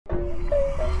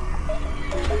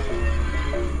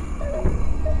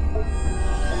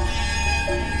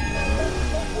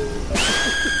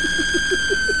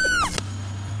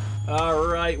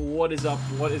What is up?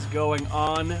 What is going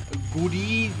on? Good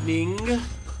evening.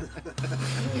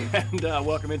 And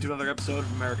welcome into another episode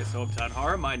of America's Hometown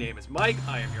Horror. My name is Mike.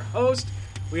 I am your host.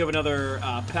 We have another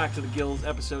Pack to the Gills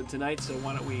episode tonight, so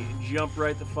why don't we jump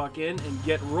right the fuck in and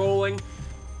get rolling.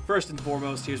 First and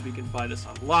foremost, here's where you can find us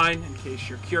online, in case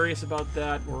you're curious about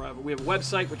that. We have a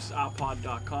website, which is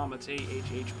ahpod.com. That's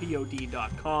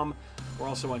ahhpod.com. We're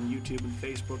also on YouTube and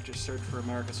Facebook. Just search for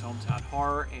America's Hometown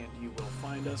Horror, and you will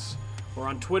find us. We're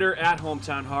on Twitter at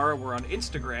Hometown Horror. We're on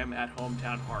Instagram at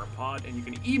Hometown Horror Pod, and you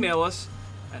can email us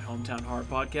at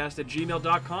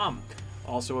hometownhorrorpodcast@gmail.com.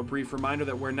 Also, a brief reminder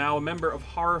that we're now a member of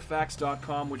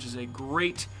HorrorFacts.com, which is a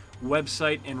great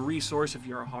website and resource if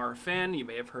you're a horror fan. You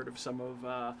may have heard of some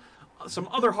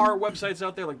other horror websites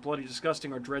out there like Bloody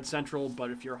Disgusting or Dread Central, but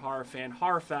if you're a horror fan,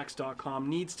 HorrorFacts.com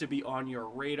needs to be on your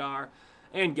radar.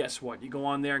 And guess what? You go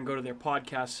on there and go to their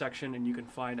podcast section, and you can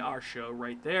find our show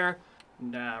right there.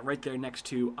 Right there next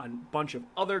to a bunch of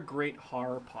other great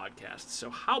horror podcasts. So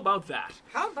how about that?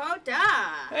 How about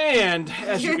that? And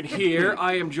as you can hear,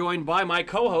 I am joined by my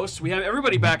co-hosts. We have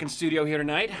everybody back in studio here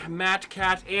tonight. Matt,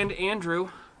 Kat, and Andrew.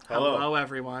 Hello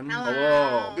everyone.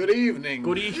 Hello. Good evening.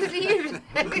 Good evening.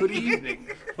 Good evening.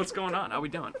 What's going on? How we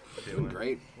doing? Doing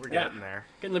great. We're getting there.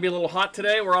 Getting to be a little hot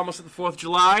today. We're almost at the 4th of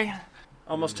July.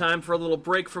 Almost time for a little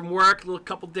break from work. A little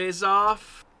couple days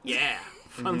off. Yeah.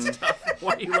 Fun stuff.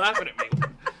 Why are you laughing at me?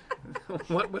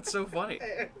 What's so funny?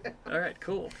 All right,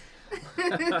 cool.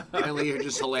 Apparently you're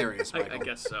just hilarious, Michael. I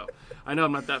guess so. I know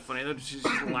I'm not that funny. She's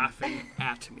just laughing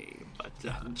at me.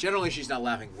 But generally she's not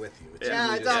laughing with you. It's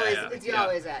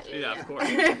always at you. Yeah, of course.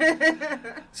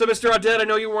 So, Mr. Audette, I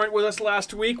know you weren't with us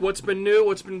last week. What's been new?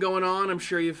 What's been going on? I'm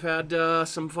sure you've had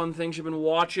some fun things you've been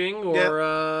watching, or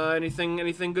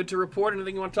anything good to report.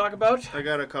 Anything you want to talk about? I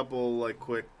got a couple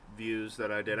quick views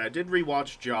that I did. I did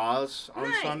rewatch Jaws on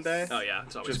Sunday. Oh yeah,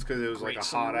 it's always just because it was great a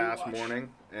hot ass morning,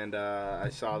 and I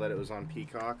saw that it was on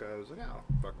Peacock. I was like, oh,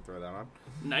 fucking throw that on.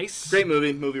 Nice. Great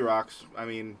movie. Movie rocks. I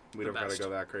mean, we don't gotta best. go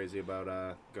that crazy about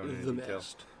going into The detail.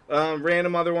 best.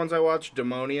 Random other ones I watched.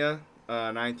 Demonia,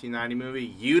 1990 movie.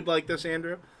 You'd like this,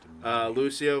 Andrew?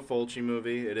 Lucio Fulci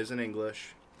movie. It is in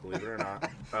English, believe it or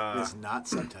not. It's not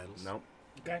subtitles. Nope.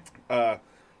 Okay.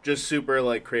 Just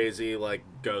super crazy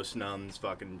ghost nuns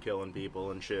fucking killing people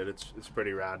and shit. It's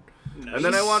pretty rad. Nice. And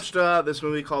then I watched this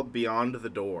movie called Beyond the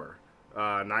Door,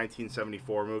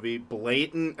 1974 movie.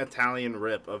 Blatant Italian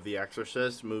rip of The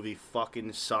Exorcist. Movie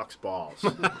fucking sucks balls.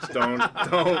 don't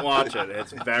watch it.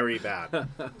 It's very bad.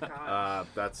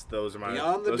 Those are my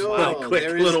Beyond the those Door. are my quick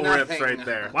There is little nothing. rips right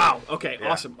there. Wow. Okay.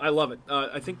 Yeah. Awesome. I love it.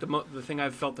 I think the thing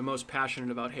I've felt the most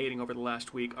passionate about hating over the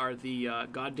last week are the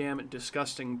goddamn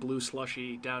disgusting blue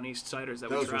slushy down east ciders that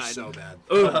we Those tried. were so bad.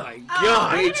 Oh my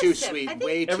god! Way I too sip. sweet. I think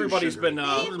Way too Everybody's sugary. been They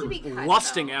have to be cut,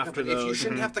 lusting though. after But if those. you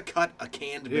shouldn't have to cut a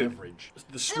canned beverage.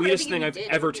 The I sweetest think thing if I've you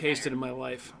did, it ever would be tasted better. in my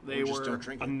life. They Or just were don't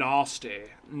drink it. nasty.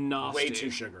 Way too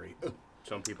sugary. Ugh.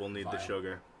 Some people need the Vile.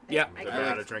 sugar. Yeah. I They're like-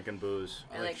 bad at drinking booze.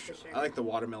 I like for sure. I like the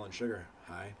watermelon sugar.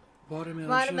 Hi.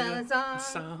 Watermelon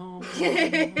song.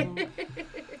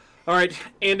 All right,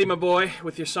 Andy, my boy,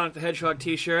 with your Sonic the Hedgehog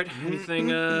T-shirt.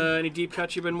 Anything? Any deep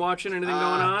cuts you've been watching? Anything going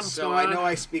on? What's So going I on? know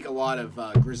I speak a lot of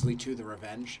Grizzly 2: The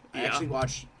Revenge. I Yeah. actually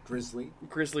watched Grizzly.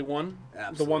 Grizzly 1, the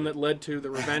Absolutely. one that led to the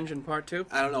Revenge in Part 2.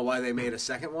 I don't know why they made a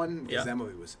second one, because Yeah. that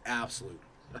movie was absolute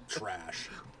trash.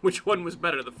 Which one was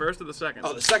better, the first or the second?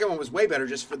 Oh, the second one was way better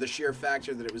just for the sheer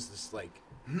factor that it was this,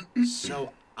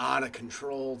 so out of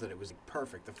control that it was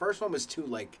perfect. The first one was too,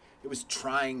 it was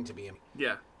trying to be...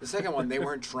 Yeah. The second one, they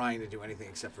weren't trying to do anything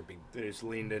except for being They just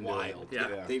leaned into wild. it.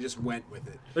 Yeah. They just went with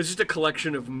it. It's just a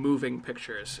collection of moving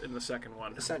pictures in the second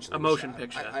one. Essentially. A motion which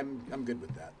picture. I'm good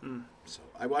with that. So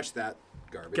I watched that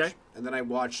garbage. Okay. And then I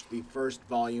watched the first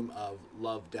volume of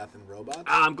Love, Death, and Robots.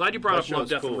 I'm glad you brought That up Love, show's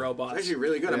Death, and cool. Robots. It's actually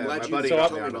really good. I'm Yeah, glad my you buddy told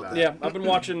got me me about onto that. Yeah, I've been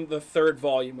watching the third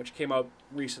volume, which came out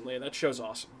recently, and that show's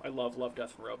awesome. I love Love,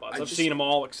 Death, and Robots. I've seen them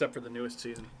all except for the newest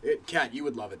season. Kat, you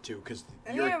would love it too, because I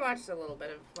think I watched a little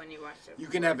bit of when you watched it. you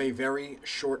can have a very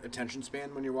short attention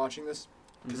span when you're watching this,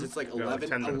 because it's like Yeah, 11,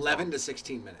 10 minutes 11 long. to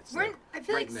 16 minutes. I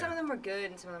feel right like in some there. of them were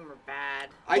good and some of them were bad.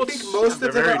 I Well, think it's- most they're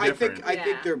of them very are, different. I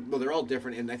think Yeah. they're all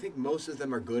different, and I think most of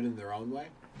them are good in their own way.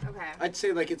 Okay. I'd say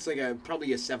it's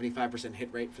probably a 75% hit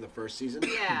rate for the first season.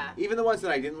 Yeah. Even the ones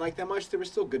that I didn't like that much, there were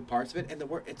still good parts of it, and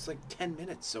it's like 10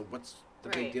 minutes, so what's the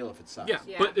big Right. deal if it sucks? Yeah,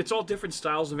 Yeah. but it's all different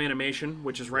styles of animation,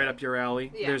 which is right up your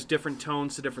alley. Yeah. There's different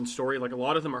tones to different story. Like, a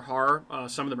lot of them are horror,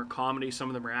 some of them are comedy, some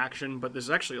of them are action, but there's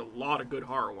actually a lot of good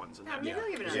horror ones in Yeah, there. maybe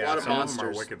I'll give it There's a a lot of some of them are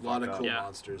monsters, wicked a lot of fucked cool up. Yeah.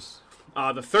 monsters.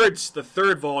 The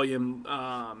third volume,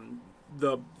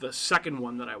 the second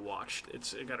one that I watched,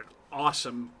 it got a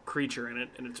awesome creature in it,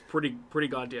 and it's pretty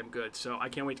goddamn good. So I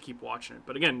can't wait to keep watching it.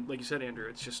 But again, like you said, Andrew,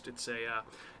 it's a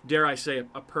dare I say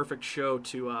a perfect show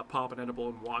to pop an edible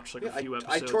and watch like a few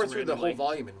episodes. I tore through the whole randomly.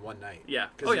 volume in one night. Yeah.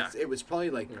 It was probably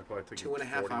like probably took you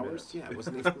 2.5 40 hours. minutes. Yeah, it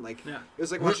wasn't even like Yeah. it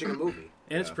was like watching a movie.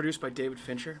 And it's produced by David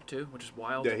Fincher too, which is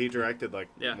wild. Yeah, he directed like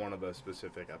Yeah. one of the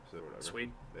specific episodes or whatever.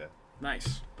 Sweet. Yeah.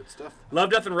 Nice. Good stuff. Love,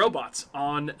 Death, and Robots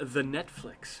on the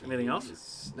Netflix. Anything else?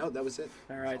 Yes. No, that was it.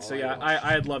 All right, That's so all yeah, watched.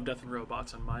 I had Love, Death, and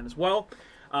Robots on mine as well.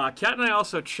 Kat and I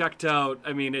also checked out,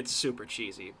 I mean, it's super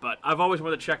cheesy, but I've always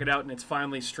wanted to check it out, and it's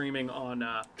finally streaming on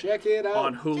Check it out.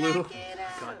 on Hulu. Check it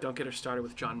out. God, don't get her started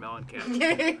with John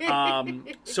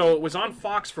Mellencamp. So it was on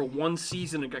Fox for one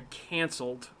season and got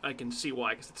canceled. I can see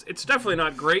why, because it's definitely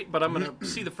not great, but I'm going to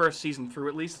see the first season through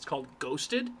at least. It's called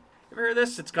Ghosted. You ever heard of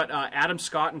this? It's got Adam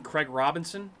Scott and Craig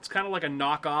Robinson. It's kind of like a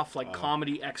knockoff, like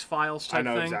comedy X-Files type I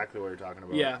know thing. exactly what you're talking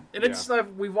about. Yeah, and it's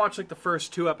we've watched like the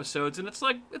first 2 episodes, and it's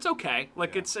okay.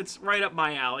 Like it's right up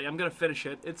my alley. I'm gonna finish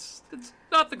it. It's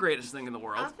not the greatest thing in the I'll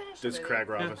world. finish Does with Craig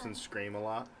it. Robinson scream a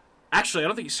lot? Actually, I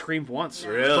don't think he screamed once.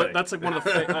 Really? But that's like one of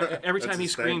the every That's time he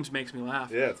his thing. screams makes me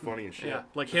laugh. Yeah, it's funny as shit. Yeah,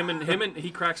 like him and he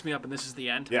cracks me up, and this is the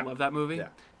end. Yeah. I love that movie. Yeah.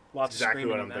 Lots Exactly of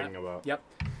what screaming I'm in that. thinking about. Yep.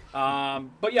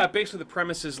 But yeah, basically the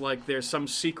premise is like there's some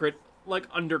secret, like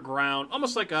underground,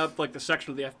 almost like the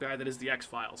section of the FBI that is the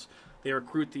X-Files. They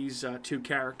recruit these 2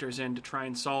 characters in to try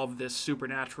and solve this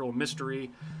supernatural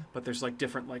mystery, but there's like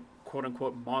different like quote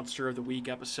unquote monster of the week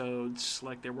episodes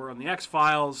like there were on the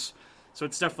X-Files. So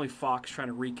it's definitely Fox trying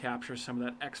to recapture some of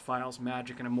that X-Files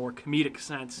magic in a more comedic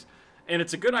sense. And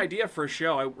it's a good idea for a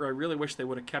show. I really wish they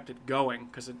would have kept it going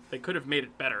because they could have made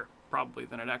it better probably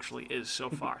than it actually is so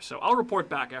far. So I'll report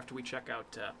back after we check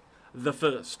out the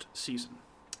first season.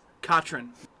 Katrin,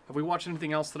 have we watched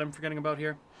anything else that I'm forgetting about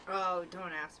here? Oh,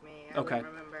 don't ask me. I Okay.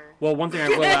 wouldn't remember. Well, one thing I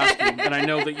will ask you, and I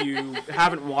know that you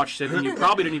haven't watched it, and you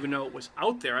probably didn't even know it was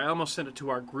out there. I almost sent it to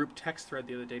our group text thread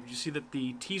the other day. Did you see that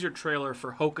the teaser trailer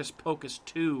for Hocus Pocus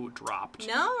 2 dropped?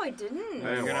 No, I didn't. I didn't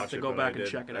You're gonna have watch to it, go but back I and did-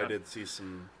 check it I out. did see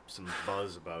some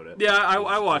buzz about it. Yeah,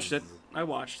 I watched it. I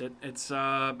watched it. It's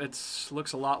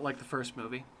looks a lot like the first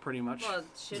movie, pretty much. Well, it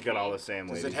should It's got all be. the same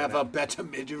Does ladies it have in a Bette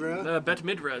Midra? Bette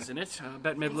Midler's in it.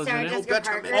 Bette Midler's Sarah in it. Jessica Bette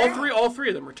Parker. Midler. All three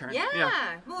of them returned.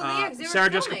 Yeah. Well, yeah, 'cause they were Sarah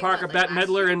Jessica filming, Parker, what, Bette like, last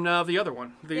Midler, year? and the other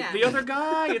one. The Yeah. other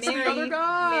guy. It's the other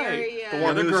guy. Mary, the Yeah,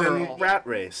 other who's in girl. Rat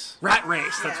Race. Rat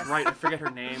Race. That's Yes. right. I forget her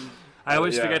name. I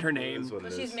always Yeah, forget her it name. is what it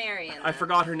Well, she's is. Mary. In I the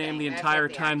forgot her name the thing. I entire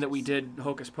forget the time that we actress. did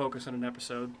Hocus Pocus on an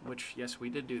episode, which, yes, we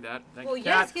did do that. Thank Well, you,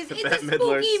 yes, Kat. because The it's a Bette spooky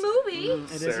Midlers. movie. It is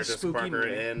Sarah a Jessica spooky Parker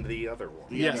movie. and the other one.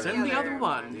 Yes, and the other other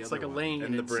one. one. The It's other like one. Elaine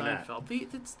And the in brunette.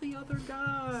 Seinfeld. It's the other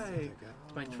guy.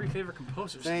 It's my 3 favorite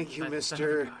composers. Thank you, That other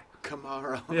Mr. guy.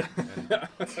 Kamara.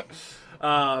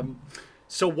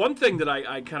 So one thing that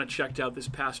I kind of checked out this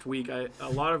past week, a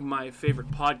lot of my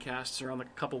favorite podcasts are on like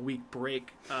a couple week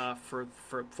break for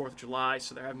 4th of July,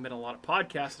 so there haven't been a lot of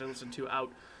podcasts that I listened to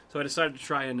out. So I decided to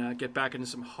try and get back into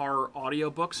some horror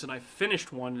audiobooks, and I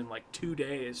finished one in like 2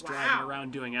 days driving Wow.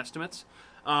 around doing estimates.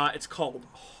 It's called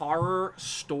Horror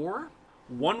Store.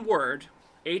 One word,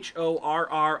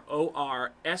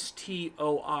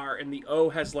 HORRORSTOR, and the O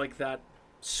has like that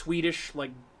Swedish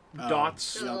like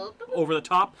dots Yep. over the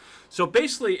top. So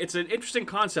basically, it's an interesting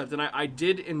concept, and I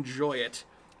did enjoy it.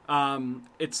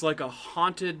 It's like a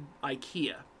haunted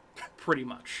IKEA, pretty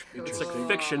much. It's like Cool.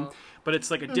 fiction, but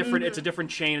it's like a different. It's a different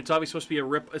chain. It's obviously supposed to be a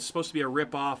rip. It's supposed to be a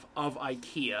rip off of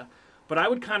IKEA. But I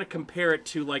would kind of compare it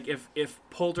to like if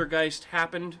Poltergeist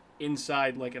happened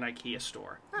inside like an IKEA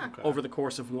store over the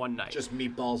course of one night. Just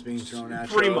meatballs being thrown at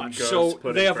Pretty you. much. Ghosts So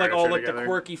putting they have like all furniture like the together.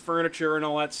 quirky furniture and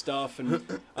all that stuff, and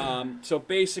so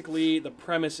basically the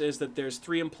premise is that there's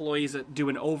 3 employees that do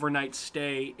an overnight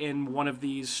stay in one of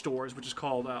these stores, which is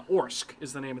called Orsk,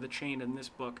 is the name of the chain in this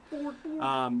book,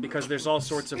 because there's all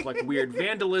sorts of like weird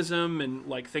vandalism and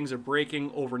like things are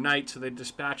breaking overnight. So they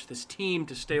dispatch this team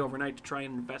to stay overnight to try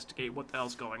and investigate what the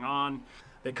hell's going on.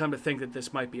 They come to think that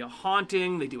this might be a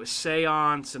haunting. They do a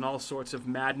seance, and all sorts of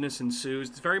madness ensues.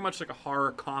 It's very much like a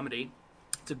horror comedy.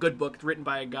 It's a good book written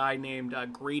by a guy named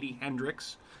Grady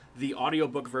Hendrix. The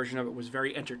audiobook version of it was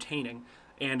very entertaining.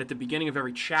 And at the beginning of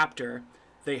every chapter,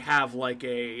 they have like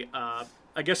a,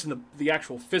 I guess in the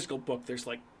actual physical book, there's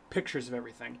like pictures of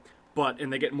everything.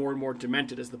 And they get more and more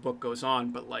demented as the book goes on.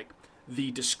 But like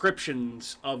the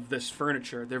descriptions of this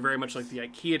furniture, they're very much like the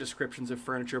IKEA descriptions of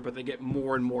furniture, but they get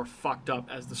more and more fucked up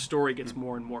as the story gets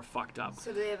more and more fucked up.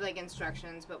 So they have like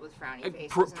instructions, but with frowny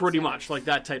faces. Pretty instead much of- like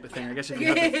that type of thing. I guess if you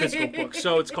have the physical book.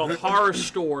 So it's called Horror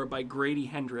Store by Grady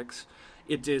Hendrix.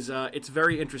 It is. It's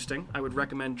very interesting. I would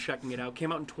recommend checking it out.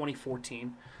 Came out in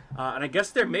 2014. And I guess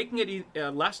they're making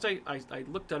it. Last I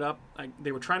looked it up.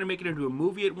 They were trying to make it into a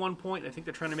movie at one point. I think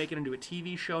they're trying to make it into a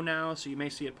TV show now. So you may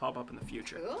see it pop up in the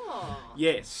future. Cool.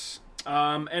 Yes.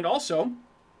 And also,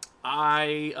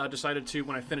 I decided to,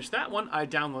 when I finished that one, I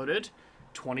downloaded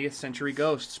 20th Century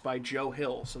Ghosts by Joe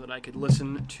Hill so that I could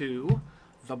listen to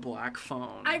The Black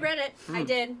Phone. I read it. I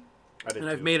did. And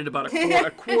I've made it about a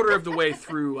quarter of the way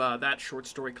through that short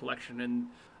story collection, and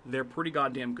they're pretty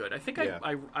goddamn good. I think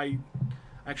I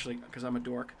actually, because I'm a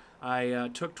dork, I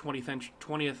took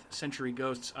 20th Century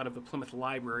Ghosts out of the Plymouth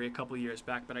Library a couple of years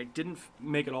back, but I didn't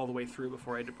make it all the way through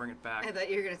before I had to bring it back. I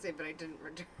thought you were going to say, but I didn't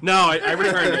return. No, I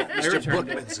returned it. Mr.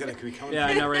 Bookman's going to be coming. Yeah,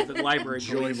 I know, right? The library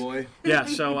Joy police. boy. Yeah,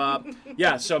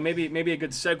 so maybe a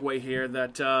good segue here.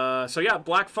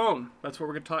 Black Phone. That's what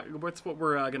we're going to talk. That's what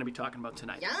we're going to be talking about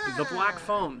tonight. Yeah. The Black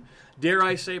Phone. Dare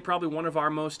I say, probably one of our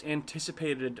most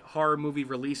anticipated horror movie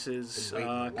releases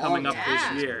coming up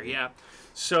this year. Yeah.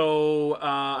 So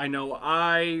I know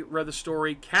I read the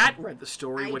story. Kat read the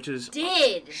story, which is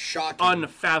shocking,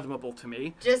 unfathomable to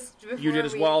me. Just before you did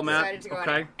as well, Matt. To go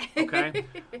okay. Okay.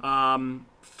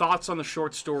 Thoughts on the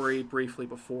short story briefly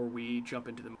before we jump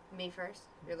into the movie. Me first.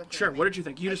 You're looking Sure. at me. What did you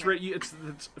think? You just read.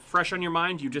 It's fresh on your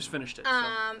mind. You just finished it.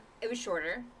 So. It was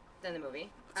shorter than the movie.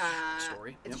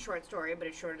 Story. It's a short story, but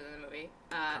it's shorter than the movie.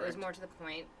 It was more to the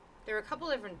point. There were a couple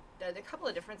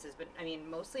of differences, but I mean,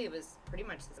 mostly it was pretty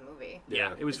much the movie.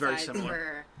 Yeah, it was very Besides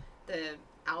similar. For the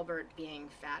Albert being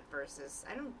fat versus,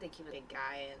 I don't think he was a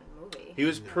guy in the movie. He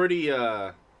was pretty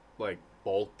like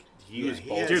bulk. He was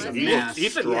bulky. Dude, He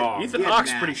was strong. Ethan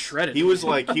Hawke's pretty shredded. He was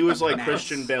like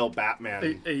Christian Bale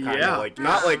Batman. Yeah. Like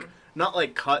not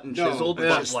like cut and chiseled, but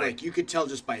but just like you could tell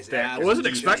just by his I abs. wasn't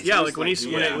expecting. Yeah, like when he's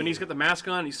when he's got the mask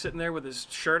on, he's sitting there with his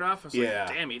shirt off. I was Yeah.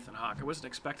 like, damn, Ethan Hawke. I wasn't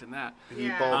expecting that. he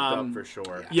Yeah. bulked up for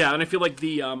sure. Yeah, and I feel like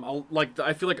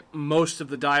I feel like most of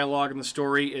the dialogue in the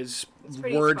story is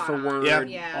pretty word spot for on. word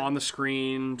Yeah. on the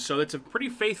screen, so it's a pretty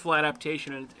faithful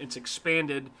adaptation, and it's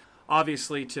expanded,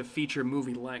 obviously, to feature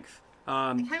movie length.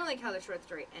 I kind of like how the short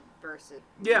story versus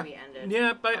Yeah, movie ended.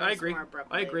 yeah, but I Almost agree. more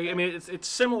abruptly, I agree. I but- mean, it's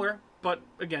similar, but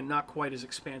again, not quite as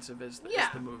expansive as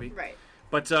the movie. Right.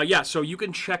 But so you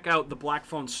can check out the Black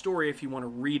Phone story if you want to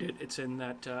read it. It's in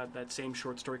that same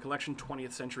short story collection,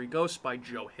 20th Century Ghosts by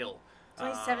Joe Hill. It's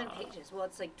only 7 pages. Well,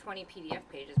 it's like 20 PDF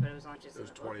pages, but it was on just.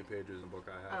 There's 20 pages in the book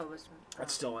I have. Oh, it was.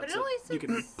 That's still But that's it only you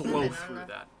can says blow 7 through on the-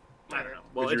 that. I don't know.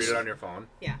 Well, Did you it's, read it on your phone?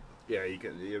 Yeah. Yeah, you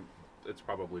can. It's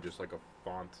probably just like a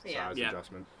font size Yeah.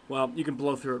 adjustment. well, you can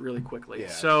blow through it really quickly. Yeah.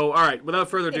 So, all right, without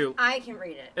further If ado, I can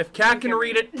read it. if Kat can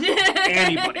read it,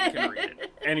 anybody can read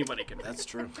it. Anybody can read it. That's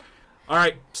true. All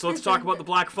right, so let's talk about the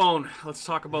Black Phone. Let's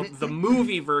talk about the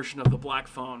movie version of the Black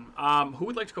Phone. Who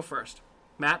would like to go first?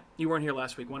 Matt, you weren't here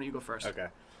last week. Why don't you go first? Okay.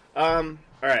 All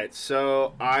right.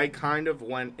 So I kind of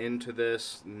went into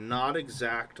this not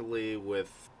exactly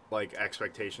with like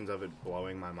expectations of it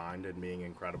blowing my mind and being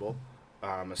incredible,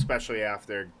 especially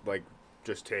after like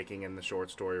just taking in the short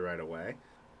story right away.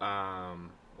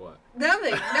 What?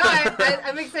 Nothing. No,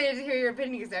 I'm excited to hear your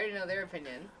opinion because I already know their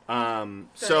opinion.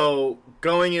 So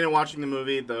going in and watching the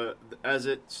movie, as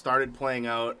it started playing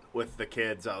out with the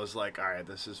kids, I was like, all right,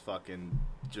 this is fucking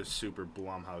just super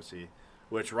Blumhousey,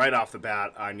 which right off the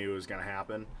bat I knew was going to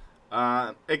happen.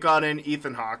 It got in.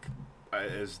 Ethan Hawke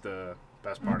is the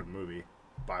best part of the movie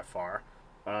by far.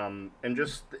 And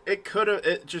just they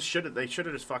should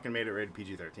have just fucking made it rated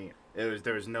PG-13.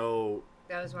 There was no.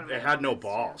 That was one of my It had no moments, too.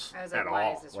 balls I was like, at why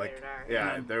all. is this Like, rated R?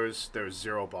 yeah, there was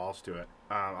zero balls to it.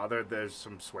 There's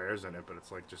some swears in it, but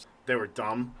it's like just they were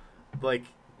dumb. Like,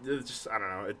 it's just I don't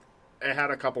know. It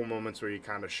had a couple moments where you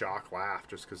kind of shock laugh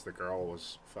just because the girl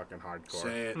was fucking hardcore.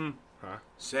 Say it. Huh?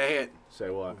 Say it. Say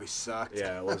what? We sucked.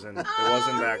 Yeah, it wasn't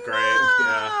that great.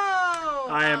 Yeah.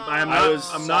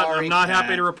 I'm not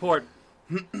happy to report.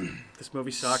 This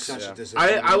movie sucks. Such a Yeah.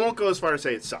 disappointment. I won't go as far as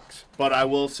say it sucks, but I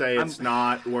will say it's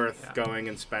not worth going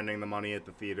and spending the money at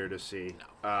the theater to see.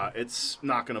 It's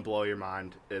not going to blow your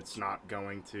mind. It's not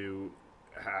going to.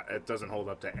 It doesn't hold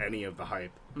up to any of the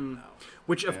hype.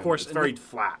 Which, of And course, it's very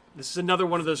flat. This is another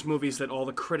one of those movies that all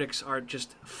the critics are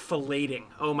just filleting.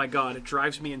 Oh my god, it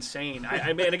drives me insane.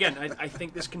 I mean, again, I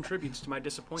think this contributes to my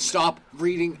disappointment. Stop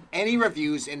reading any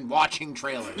reviews and watching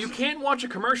trailers. You can't watch a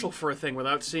commercial for a thing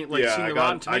without seeing the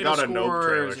Rotten I Tomato got a Nope trailer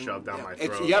scores and- shoved down my It's,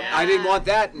 throat. yep, I didn't want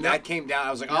that, and Yep. that came down.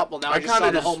 I was like, oh, well, now I just kinda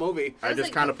saw the whole movie. I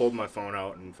just kind of pulled my phone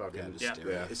out and fucking. Yeah,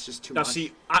 Yeah. It's just too Now, much.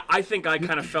 see, I think I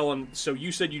kind of fell in. So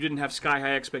you said you didn't have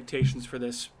sky-high expectations for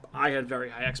this. I had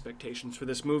very high expectations for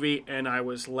this movie, and I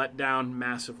was let down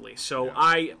massively. So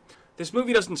this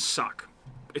movie doesn't suck.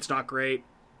 It's not great.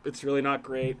 It's really not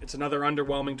great. It's another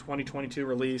underwhelming 2022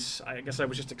 release. I guess I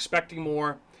was just expecting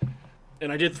more.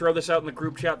 And I did throw this out in the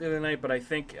group chat the other night, but I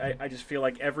think I just feel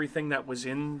like everything that was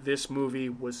in this movie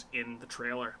was in the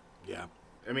trailer. Yeah.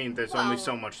 I mean, there's only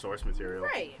so much source material.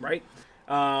 Right.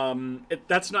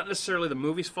 That's not necessarily the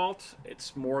movie's fault.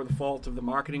 It's more the fault of the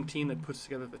marketing team that puts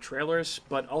together the trailers.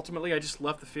 But ultimately, I just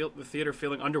left the theater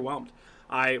feeling underwhelmed.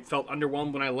 I felt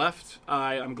underwhelmed when I left.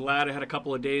 I'm glad I had a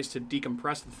couple of days to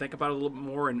decompress and think about it a little bit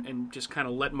more and just kind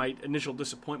of let my initial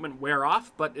disappointment wear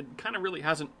off. But it kind of really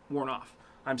hasn't worn off.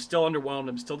 I'm still underwhelmed.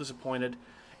 I'm still disappointed.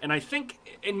 And I think,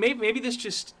 and maybe this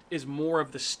just is more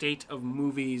of the state of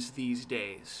movies these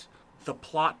days. The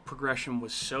plot progression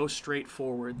was so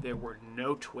straightforward. There were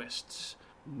no twists.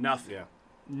 Nothing. Yeah.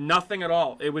 Nothing at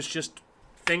all. It was just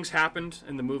things happened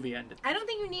and the movie ended. I don't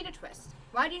think you need a twist.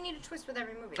 Why do you need a twist with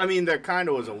every movie? I mean, there kind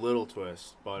of was a little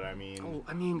twist, but I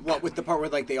mean... What, with the part where,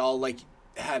 like, they all, like,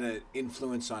 had an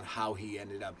influence on how he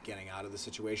ended up getting out of the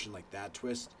situation, like that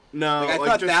twist? No, like, I like,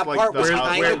 thought just, that like, part the was house-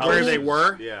 kind of where cool. they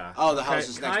were. Yeah. Oh, the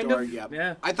houses next kind door. of, Yeah.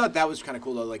 yeah. I thought that was kind of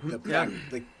cool though. Like the Yeah.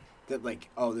 fact, that, like,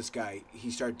 oh, this guy, he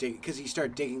started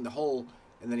digging the hole,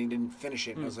 and then he didn't finish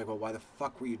it. And I was like, well, why the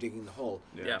fuck were you digging the hole?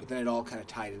 Yeah. But then it all kind of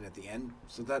tied in at the end,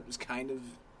 so that was kind of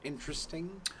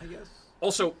interesting, I guess.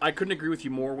 Also, I couldn't agree with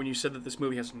you more when you said that this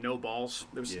movie has no balls.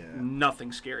 There's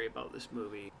nothing scary about this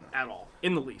movie at all,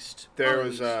 in the least. There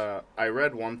was, I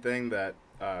read one thing that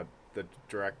the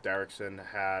director Derrickson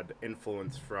had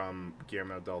influence from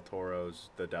Guillermo del Toro's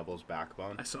The Devil's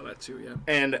Backbone. I saw that too, yeah.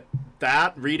 And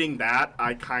reading that,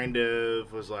 I kind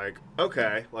of was like,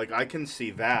 okay, like, I can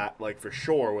see that, like, for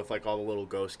sure, with, like, all the little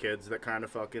ghost kids that kind of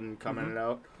fucking come in and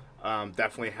out.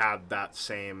 Definitely had that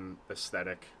same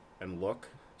aesthetic and look.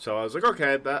 So I was like,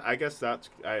 okay, I guess that's,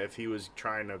 if he was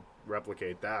trying to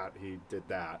replicate that, he did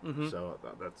that. So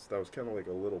that was kind of like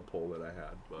a little pull that I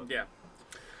had. But. Yeah.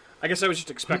 I guess I was just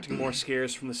expecting more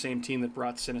scares from the same team that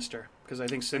brought Sinister, because I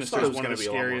think Sinister is one of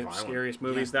the scariest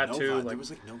movies. Yeah, that too. There was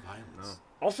like no violence. No.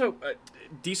 Also,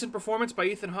 decent performance by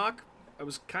Ethan Hawke. I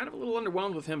was kind of a little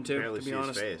underwhelmed with him too, Barely to be see his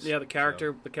honest. face, Yeah, the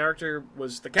character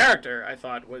was the character. I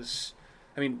thought was,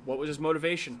 I mean, what was his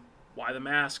motivation? Why the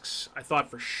masks? I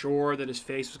thought for sure that his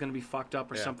face was going to be fucked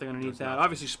up or something underneath that. nothing.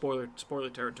 Obviously, spoiler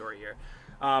territory here.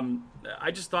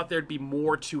 I just thought there'd be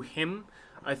more to him.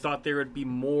 I thought there would be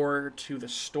more to the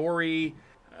story.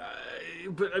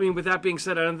 But, I mean, with that being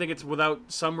said, I don't think it's without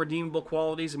some redeemable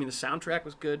qualities. I mean, the soundtrack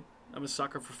was good. I'm a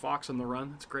sucker for Fox on the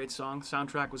Run. It's a great song. The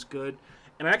soundtrack was good.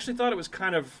 And I actually thought it was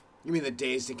kind of... You mean the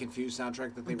Dazed and Confused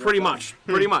soundtrack that they Pretty ripped much. off?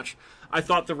 Pretty much. I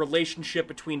thought the relationship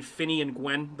between Finney and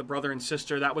Gwen, the brother and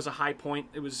sister, that was a high point.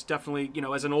 It was definitely, you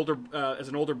know, as an older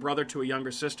brother to a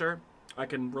younger sister, I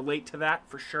can relate to that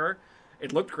for sure.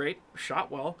 It looked great, shot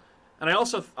well. And I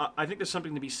also, I think there's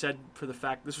something to be said for the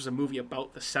fact this was a movie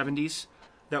about the 70s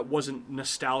that wasn't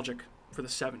nostalgic for the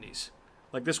 70s.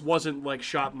 Like, this wasn't, like,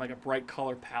 shot in, like, a bright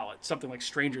color palette. Something like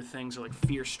Stranger Things or, like,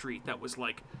 Fear Street that was,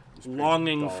 like,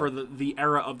 longing for the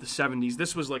era of the 70s.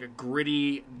 This was, like, a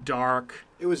gritty, dark...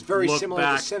 It was very look similar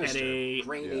back to Sinister. at a,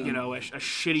 Grainy you know, a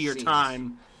shittier scenes.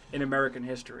 time in American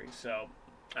history. So,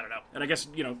 I don't know. And I guess,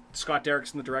 you know, Scott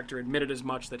Derrickson, the director, admitted as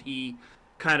much that he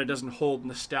kind of doesn't hold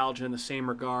nostalgia in the same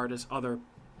regard as other,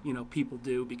 you know, people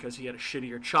do because he had a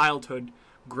shittier childhood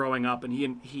growing up, and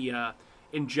he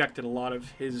injected a lot of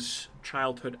his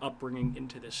childhood upbringing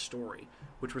into this story,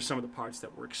 which were some of the parts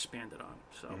that were expanded on.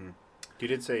 So, He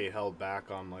did say he held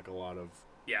back on, like, a lot of,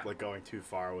 yeah. like, going too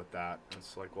far with that.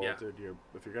 It's like, well, Yeah. dude,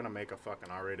 if you're going to make a fucking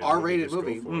R-rated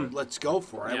movie, just go for it. let's go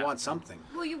for it. Yeah. I want something.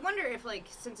 Well, you wonder if, like,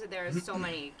 since there are so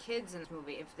many kids in this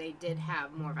movie, if they did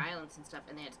have more violence and stuff,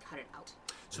 and they had to cut it out.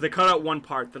 So they cut out one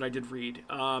part that I did read.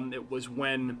 It was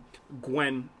when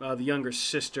Gwen, the younger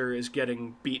sister, is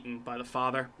getting beaten by the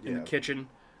father in the kitchen.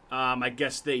 I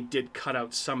guess they did cut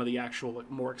out some of the actual,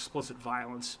 like, more explicit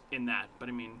violence in that. But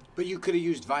I mean, But you could have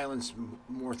used violence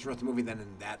more throughout the movie than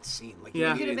in that scene. Like,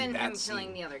 Yeah. you Could have needed been that him scene.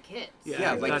 killing the other kids.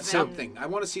 Yeah, like that's something. I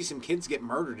want to see some kids get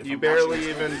murdered. If You I'm barely watching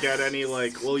this. even get any,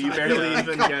 like, well, you barely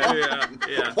even get...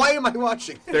 yeah. Why am I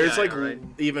watching? There's, Yeah, like, right.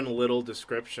 even little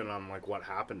description on, like, what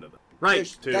happened to them. Right.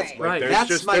 Too. That's, Like, right. there's That's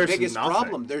just- my there's biggest nothing.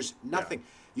 problem. There's nothing.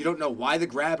 You don't know why the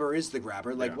grabber is the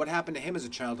grabber. Like, Yeah. what happened to him as a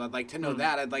child? I'd like to know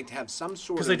that. I'd like to have some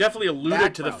sort Because of they definitely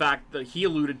alluded to the background. fact that he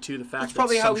alluded to the fact That's that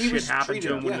probably how some he shit was happened to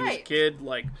him treated, when yeah. he was a Right. kid.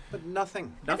 Like, But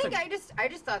nothing. nothing. I think I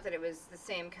just thought that it was the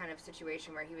same kind of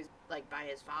situation where he was like by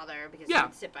his father because Yeah. he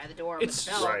would sit by the door It's-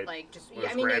 with the belt, Right. like just. Or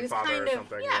his I mean, it was grandfather kind or of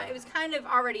something, yeah, yeah. it was kind of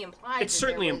already implied. It's that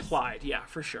certainly there was- implied, yeah,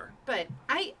 for sure. But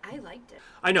I liked it.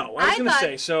 I know. I was going to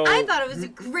say, so... I thought it was a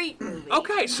great movie.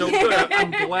 Okay, so good.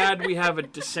 I'm glad we have a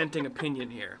dissenting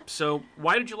opinion here. here. So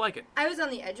why did you like it? I was on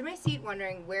the edge of my seat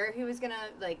wondering where he was going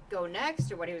to, like, go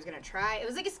next or what he was going to try. It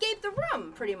was like escape the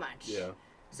room, pretty much. Yeah.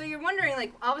 So you're wondering,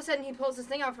 like, all of a sudden he pulls this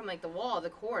thing out from, like, the wall, the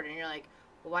cord, and you're like,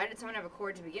 well, why did someone have a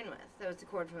cord to begin with? That was the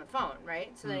cord from the phone,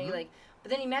 right? So then he, like,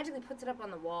 but then he magically puts it up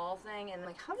on the wall thing, and,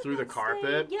 like, how did Through the that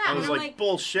carpet? stay? Yeah, I and was I'm like,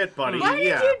 bullshit, buddy. why did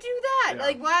you do that? Yeah.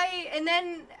 Like, why? And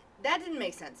then that didn't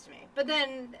make sense to me. But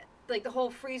then, like, the whole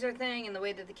freezer thing and the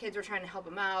way that the kids were trying to help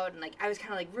him out, and, like, I was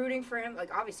kind of, like, rooting for him.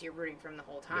 Like, obviously you're rooting for him the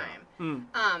whole time.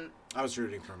 I was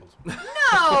rooting for him.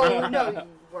 No, you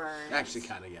weren't. Actually,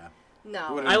 kind of, yeah.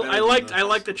 No. I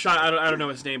liked the child. I don't know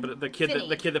his name, but the kid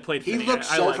that played He Finney. looked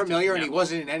I so liked familiar, him, and yeah. he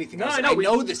wasn't in anything. No, I was I like, know. I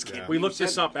know this kid. Yeah. We looked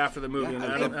this up after the movie, and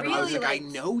I I don't was really like, I liked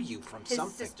know you from His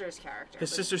something. sister's character. His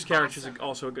was sister's character is awesome.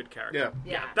 also a good character.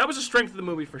 Yeah. That was a strength of the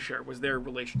movie for sure. Was their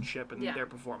relationship and Yeah. their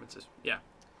performances. Yeah.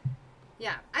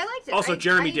 Yeah, I liked it. Also,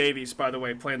 Jeremy I, Davies, by the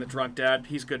way, playing the drunk dad.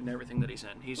 He's good in everything that he's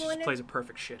in. He Well, just and plays a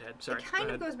perfect shithead. Sorry. It kind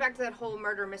go of ahead. goes back to that whole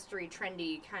murder mystery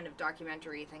trendy kind of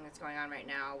documentary thing that's going on right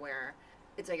now, where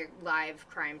it's like a live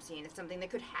crime scene. It's something that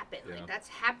could happen. Yeah. Like that's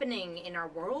happening in our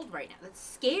world right now. That's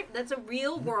scary. That's a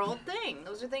real world thing.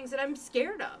 Those are things that I'm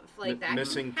scared of. Like that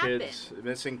missing can happen.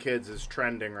 Missing kids is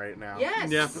trending right now.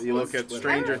 Yes. Yeah. You look It's at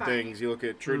Stranger terrifying. Things, you look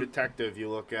at True Detective, you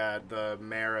look at the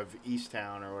Mayor of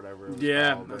Easttown or whatever it was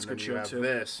Yeah, called, that's a and good then you show, have too.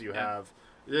 this, you Yeah. have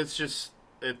it's just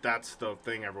that's the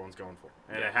thing everyone's going for.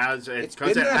 And Yeah. it has It's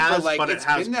because been it there has for like but it it's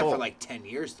has been there pull. for like 10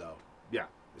 years though. Yeah.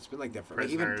 It's been like that for like,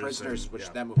 even Prisoners Prisoners, and- which yeah.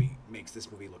 that movie makes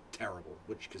this movie look terrible.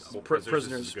 Which because Well, Prisoners.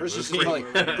 is a good Prisoners is movie.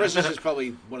 probably Prisoners is probably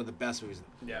one of the best movies.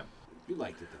 Yeah. You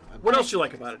liked it though. What else do you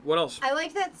like about it? What else? I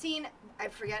like that scene. I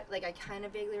forget. Like I kind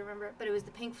of vaguely remember it, but it was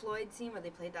the Pink Floyd scene where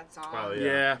they played that song. Oh, yeah.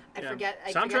 Yeah. I yeah. forget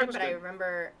Soundtrack it, was but I good.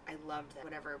 remember I loved that.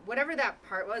 Whatever that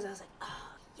part was, I was like,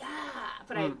 oh yeah.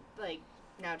 But I like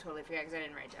now totally forget because I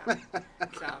didn't write it down.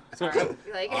 So sorry.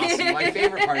 Like Awesome. My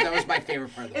favorite part. That was my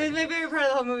favorite part. Of the it was movie. my favorite part of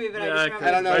the whole movie, but Yeah, I just remember.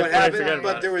 I don't know I what forget happened, about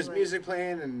but it. there was music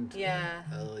playing and. Yeah.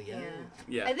 Oh yeah.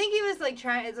 Yeah. I think he was like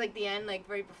trying. It's like the end, like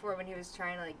right before when he was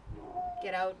trying to like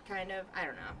get out, kind of. I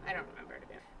don't know. I don't remember to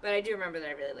be honest. But I do remember that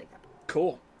I really liked that.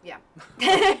 Cool. Yeah.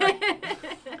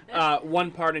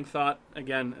 One parting thought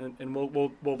again, and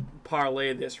we'll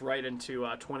parlay this right into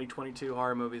 2022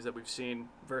 horror movies that we've seen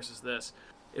versus this.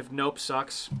 If Nope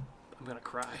sucks, I'm gonna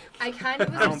cry. I kind of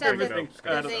was I don't upset think that, Nope's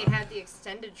that good. they had the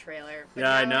extended trailer. But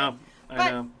Yeah, I now know. I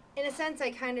but know. in a sense,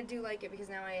 I kind of do like it because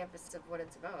now I have a sense of what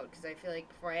it's about. Because I feel like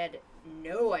before I had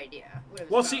no idea what it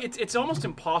was Well, about. see, it's almost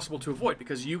impossible to avoid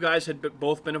because you guys had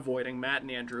both been avoiding, Matt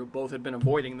and Andrew, both had been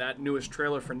avoiding that newest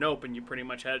trailer for Nope, and you pretty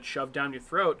much had it shoved down your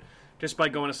throat just by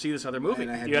going to see this other movie.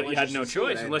 And I had You no had no interest in seeing it.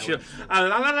 choice I had unless no you interest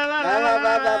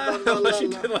in unless you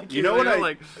did like You know what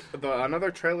like another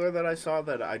trailer that I saw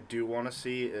that I do want to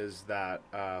see is that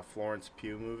Florence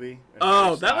Pugh movie. and Oh,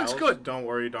 Harry that looks Styles, good. Don't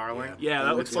Worry, Darling. Yeah,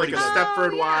 that looks It's like a pretty good.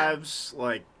 Stepford Oh, yeah. Wives,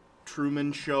 like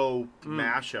Truman Show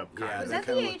mashup kind Yeah, was of. that that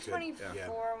the kinda looked good. A24 Yeah.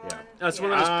 one? That's yeah.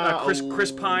 one of those Ah,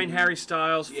 Chris Pine, Harry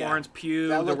Styles, Yeah. Florence Pugh.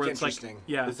 That there looked were- it's like- interesting.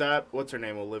 yeah. Is that what's her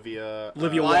name? Olivia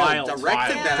Olivia Wilde Wilde.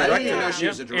 directed that. I didn't even know she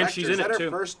was a Yeah. director. And she's Is in that it, her too.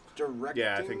 first directing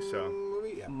Yeah, I think so.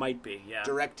 movie? Yeah. Might be, yeah.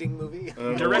 Directing movie? The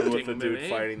one Directing with the dude movie.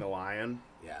 fighting the lion.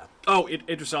 Yeah. Oh,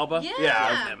 Idris Elba? Yeah.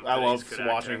 Yeah, him. I He's love a good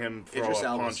watching actor. him throw Idris a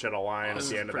Elba's punch at a lion at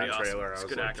awesome. the end of Pretty that awesome. trailer. He's I a was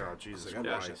good like, actor. oh, Jesus I'd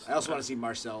watch it. Christ. I also want to see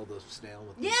Marcel the snail.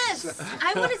 With Yes,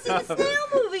 I want to see the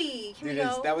snail movie. Can we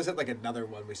go? That was at like another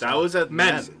one we saw. That was at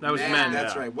Men. That was Man, Men.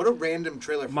 That's yeah. right. What a random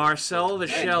trailer. For Marcel the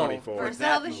Men. Shell. 24. Marcel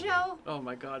that the movie. show. Oh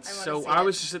my God! I wanna So see I it.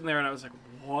 was just sitting there and I was like,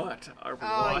 "What are we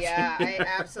Oh watching?" yeah, I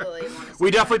absolutely want to see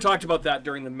We that. definitely talked about that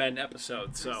during the Men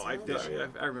episode, so I Marcel.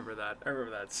 remember that. I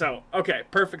remember that. So okay,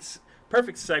 perfect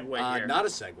segue here. Not a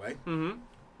segue.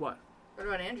 What? What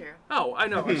about Andrew? Oh, I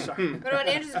know. I'm sorry. What about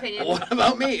Andrew's opinion? What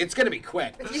about me? It's gonna be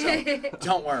quick. So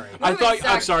don't worry. I Movie thought. I'm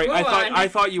sucks. sorry. Move on. I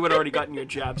thought you had already gotten your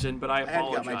jabs in, but I I hadn't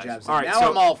apologize. got my jabs. All In. right, Now so,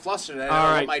 I'm all flustered. I don't all know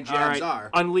right, what my jabs all right. are.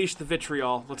 Unleash the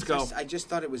vitriol. Let's go. I just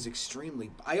thought it was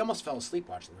extremely. I almost fell asleep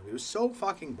watching the movie. It was so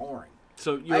fucking boring.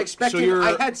 So I expected. So you're.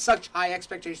 I had such high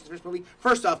expectations for this movie.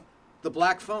 First off, the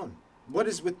black phone. What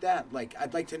is with that? Like,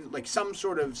 I'd like to like some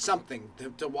sort of something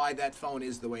to why that phone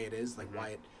is the way it is. Like why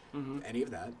it. Any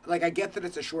of that. Like, I get that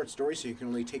it's a short story, so you can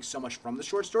only take so much from the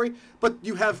short story, but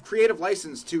you have creative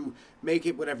license to make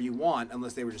it whatever you want,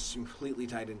 unless they were just completely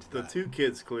tied into The that. two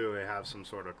kids clearly have some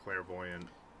sort of clairvoyant.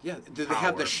 Yeah, do they have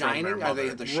power The from their Shining? Are they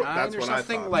mother. The Well, Shine that's or what I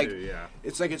something? thought, Like, too, yeah.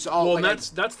 it's like it's all. Well, like,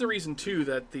 that's the reason too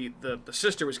that the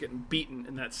sister was getting beaten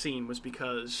in that scene was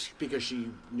because because she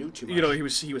knew too much. you know he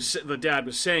was the dad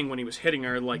was saying when he was hitting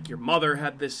her like your mother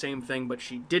had this same thing but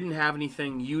she didn't have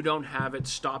anything, you don't have it,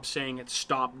 stop saying it,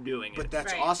 stop doing But it.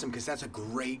 that's Right. awesome because that's a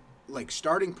great like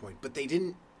starting point. But they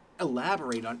didn't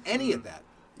elaborate on any of that.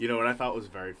 You know what I thought was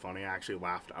very funny? I actually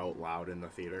laughed out loud in the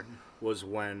theater. Was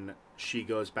when she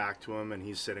goes back to him and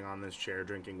he's sitting on this chair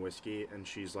drinking whiskey, and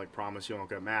she's like, "Promise you won't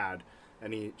get mad."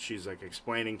 And she's like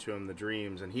explaining to him the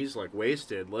dreams, and he's like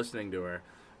wasted listening to her,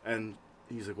 and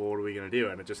he's like, "Well, what are we gonna do?"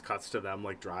 And it just cuts to them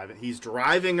like driving. He's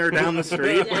driving her down the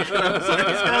street. I was like,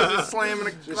 this guy's just slamming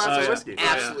a glass of whiskey.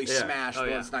 Absolutely Yeah. smashed. Oh, Well,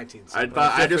 yeah. it's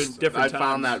 1970. I Different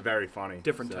found times. that very funny.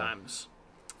 Different So, times,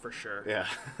 for sure. Yeah,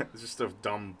 it's just a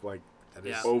dumb like That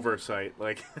Yeah. oversight.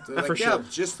 Like, So, like, For yeah, sure.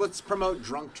 just let's promote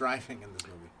drunk driving in this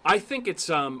movie. I think it's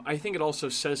I think it also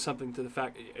says something to the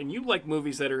fact, and you like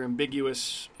movies that are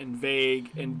ambiguous and vague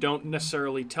and don't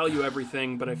necessarily tell you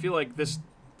everything, but I feel like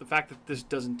the fact that this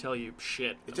doesn't tell you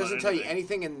shit. It about doesn't tell you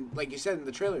anything, and like you said in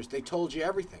the trailers, they told you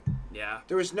everything. Yeah.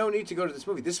 There was no need to go to this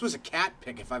movie. This was a cat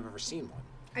pick if I've ever seen one.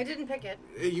 I didn't pick it.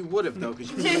 You would have though, because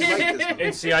you really like this movie.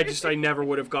 And see, I never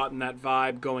would have gotten that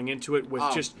vibe going into it with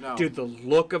No. dude, the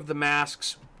look of the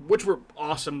masks, which were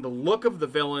awesome, the look of the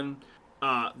villain,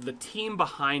 the team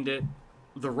behind it,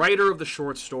 the writer of the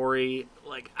short story.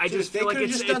 Like, I just they feel like could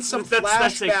have it's just done some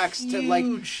that's a flashbacks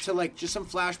huge- to just some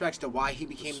flashbacks to why he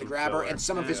became the Some grabber filler. and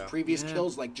some of his Yeah. previous Yeah.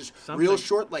 kills, like just Something. real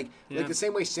short, like Yeah. the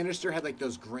same way Sinister had like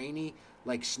those grainy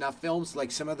like snuff films,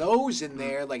 like some of those in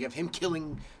there, like of him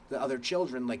killing the other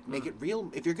children, like make it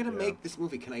real. If you're gonna make this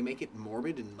movie, can I make it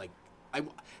morbid and like?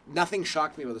 Nothing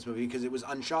shocked me about this movie because it was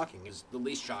unshocking. It's the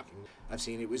least shocking I've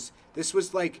seen. This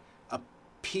was like a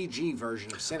PG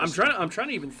version of Sinister. I'm trying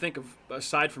to even think of,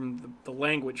 aside from the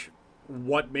language,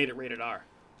 what made it rated R.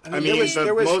 I mean,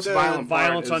 the most violent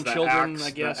violence part on is children, the axe,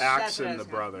 I guess. the axe That's what I and the was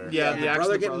gonna- brother. Yeah, the the axe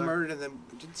brother and the getting brother. murdered, and then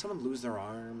didn't someone lose their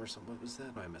arm or something? What was that?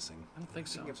 Am I missing? I don't think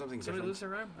so. Think of something Somebody different. lose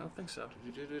their arm? I don't think so.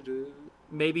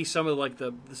 Maybe some of like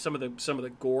some of the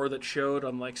gore that showed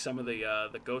on like some of the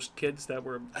ghost kids that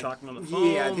were talking on the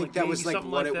phone. yeah, I think like, that was, maybe like,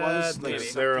 something what it was, that, like,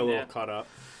 maybe. They're a little Yeah. cut up.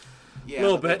 Yeah,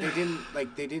 Little but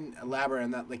bit. They didn't elaborate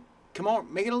on that. Like, come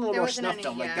on, make it a little There more wasn't snuff any,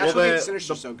 film. Like yeah. that's Well, what made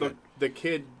Sinister so good. The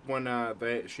kid when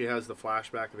she has the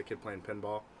flashback of the kid playing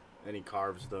pinball, and he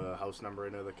carves the house number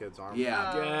into the kid's arm.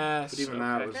 Yeah, Yes. But even okay.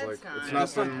 that was That's like nice. it's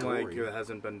That's nothing not like gory. it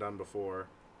hasn't been done before.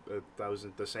 That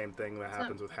wasn't the same thing that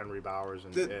happens with Henry Bowers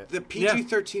and the it. the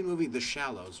PG-13 movie, The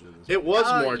Shallows. Was It was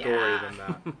Oh, more yeah. gory than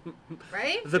that.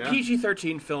 Right? The Yeah.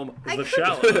 PG-13 film I The couldn't-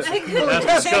 Shallows, I couldn't-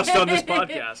 as discussed on this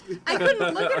podcast. I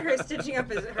couldn't look at her stitching up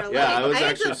her leg. Yeah, I was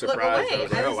had actually to look surprised. away. I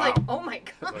was like, like, wow. oh my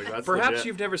god. Like, that's Perhaps legit.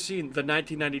 you've never seen the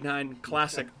 1999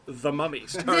 classic The Mummy,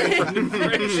 starring Brendan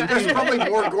Fraser. There's probably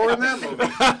more gore in that movie.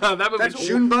 that movie, That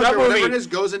June bug that or whatever movie- it is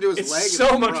goes into his It's leg. so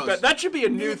It's much gross. better. That should be a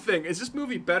new thing. Is this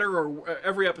movie better or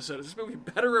every episode? Is this movie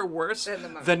better or worse Than The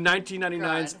Mummy. than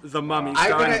 1999's God. The Mummy? I'm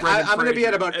starring gonna- Brendan I'm gonna be Fraser?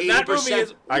 at about And that movie 80%.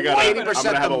 is I got. way I'm better. 80%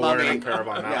 gonna have The a Mummy. learning curve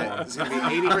on that Yeah, one. it's gonna be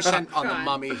 80% on the God.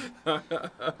 Mummy.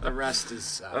 The rest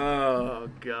is. Oh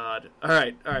God! All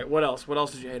right. What else? What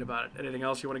else did you hate about it? Anything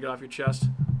else you want to get off your chest?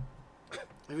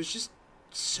 It was just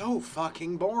so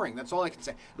fucking boring. That's all I can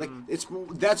say. Like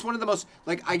that's one of the most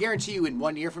like I guarantee you in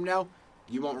 1 year from now,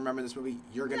 you won't remember this movie.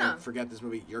 You're gonna No. forget this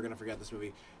movie. You're gonna forget this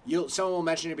movie. Someone will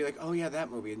mention it and be like, oh yeah, that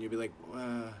movie, and you'll be like,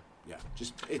 yeah,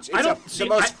 just it's I don't the see,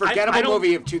 most forgettable I don't-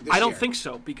 movie of this I don't year. think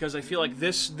so because I feel like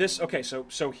this. Okay, so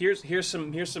here's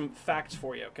some facts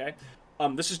for you. Okay,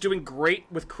 this is doing great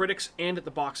with critics and at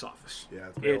the box office. Yeah,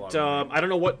 it's made a lot It. of money. I don't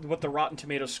know what the Rotten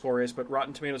Tomatoes score is, but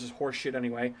Rotten Tomatoes is horseshit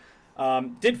anyway.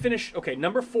 Did finish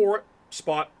number 4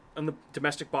 spot on the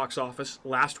domestic box office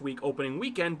last week, opening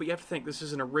weekend. But you have to think this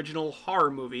is an original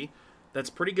horror movie. That's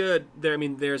pretty good.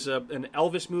 There's an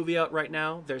Elvis movie out right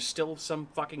now. There's still some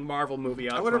fucking Marvel movie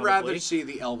out. I would have probably. rather see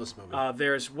the Elvis movie.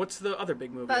 There's what's the other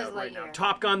big movie Buzz out right now? Lightyear.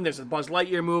 Top Gun. There's a Buzz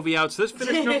Lightyear movie out. So this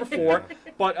finished number 4,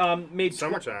 but made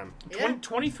Summertime.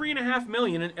 23.5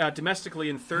 million domestically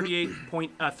and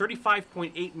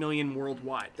 35.8 million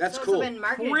worldwide. That's It's cool. also been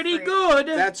marketed Pretty for- good.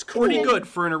 That's Pretty cool. good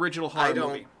for an original horror I don't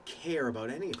movie. care about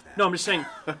any of that. No, I'm just saying.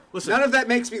 Listen, None of that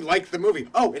makes me like the movie.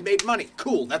 Oh, it made money.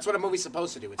 Cool. That's what a movie's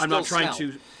supposed to do. It's I'm not still trying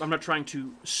sell. to. I'm not trying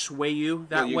to sway you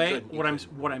that No, you way. couldn't. You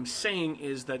What I'm saying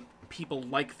is that people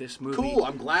like this movie. Cool,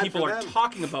 I'm glad people for are them.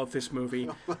 talking about this movie.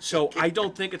 So I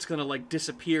don't think it's gonna like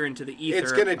disappear into the ether.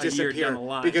 It's going to a year disappear down the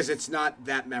line. because it's not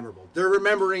that memorable. They're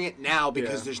remembering it now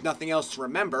because Yeah. there's nothing else to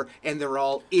remember, and they're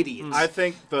all idiots. I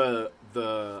think the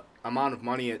amount of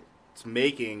money it's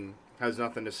making has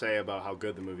nothing to say about how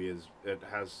good the movie is. It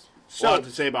has a lot to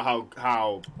say about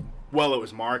how well it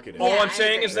was marketed. all Yeah, I'm I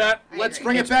saying agree. is that I Let's agree.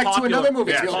 bring it It's back popular. to another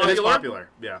movie. Yeah, It's it's popular. popular.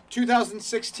 Yeah.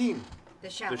 2016, The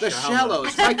Shallows. The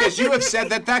Shallows. Mike, as you have said,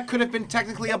 that could have been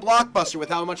technically a blockbuster with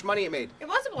how much money it made. It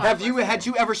was a blockbuster. Had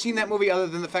you ever seen that movie other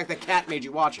than the fact that Kat made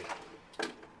you watch it?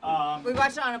 We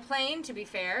watched it on a plane, to be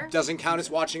fair. Doesn't count as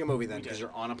watching a movie then, because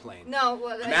you're on a plane. No,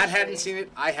 well, Matt hadn't seen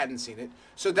it. I hadn't seen it.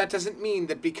 So that doesn't mean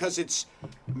that because it's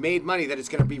made money that it's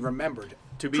going to be remembered.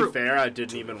 To be fair, I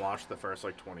didn't even watch the first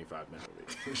 25-minute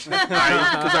movie because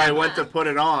I went to put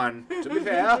it on. To be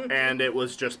fair, and it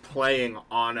was just playing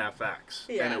on FX,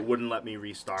 Yeah. and it wouldn't let me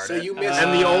restart So it. you missed-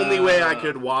 And the only way I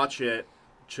could watch it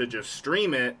to just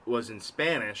stream it was in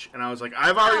Spanish, and I was like,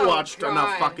 I've already watched God.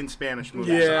 enough fucking Spanish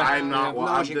movies. Yeah. I'm not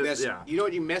watching this. Yeah. You know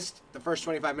what you missed? The first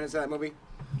 25 minutes of that movie?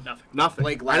 Nothing.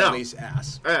 Blake I know. Lively's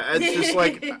ass. It's just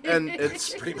like, and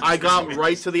it's. pretty much I the got same.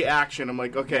 right to the action. I'm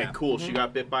like, okay, Yeah. cool. She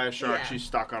got bit by a shark. Yeah. She's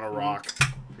stuck on a rock.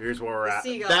 Here's where we're The at.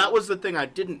 seagull. That was the thing I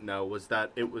didn't know was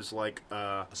that it was like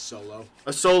A solo.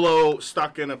 a solo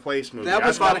stuck in a place movie. That I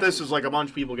was thought kinda- this was like a bunch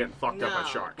of people getting fucked up by No.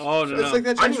 sharks. Oh no, It's no. like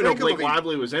that I James didn't even know Franco Blake movie.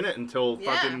 Lively was in it until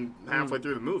Yeah. fucking halfway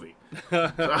through the movie.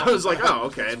 So I was like, oh,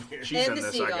 okay, she's And in the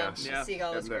this, seagull. I guess. Yeah. The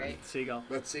seagull was And then- great. Seagull.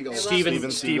 That's Seagull. I love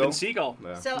Steven Steven Seagal.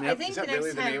 Yeah. So I Yep. think Is that the next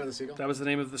really the time, name of the seagull? That was the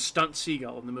name of the stunt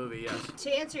seagull in the movie. Yes. to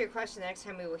answer your question, the next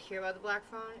time we will hear about the Black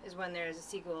Phone is when there is a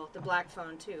sequel, The Black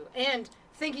Phone 2. And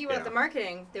thinking about Yeah. the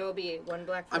marketing, there will be one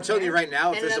Black Phone. I'm telling you there, right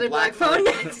now, if and there's a another Black Phone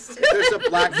Phone- next. There's a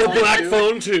Black The Phone Black 2.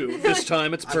 Phone 2. This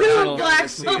time it's I'm personal. not Black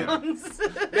see it. Phones.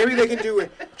 Maybe they can do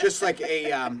just like a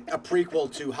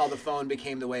prequel to how the phone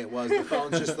became the way it was. The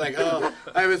phone's just like, oh,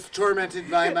 I was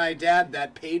tormented by my dad,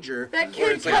 that pager. That where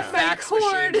kid it's like a cut my fax machine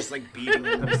cord. just like beating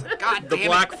him. It's like, God The damn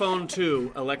Black it. Phone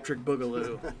 2, Electric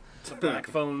Boogaloo. The Black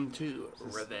Phone 2,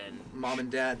 Revenge. Mom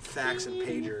and dad, fax and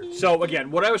pager. So again,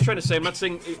 what I was trying to say, I'm not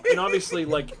saying, and obviously,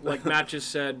 like Matt just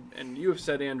said, and you have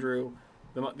said, Andrew,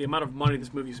 the amount of money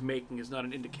this movie is making is not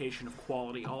an indication of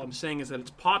quality. All I'm saying is that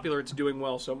it's popular, it's doing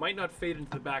well, so it might not fade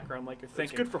into the background like you're It's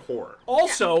thinking. good for horror.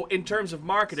 Also, in terms of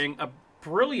marketing, a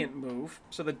brilliant move.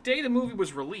 So the day the movie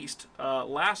was released,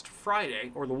 last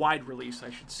Friday, or the wide release, I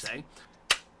should say,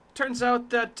 turns out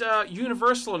that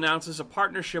Universal announces a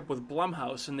partnership with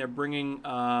Blumhouse, and they're bringing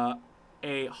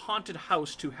a haunted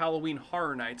house to Halloween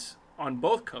Horror Nights on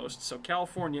both coasts, so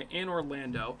California and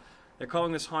Orlando. They're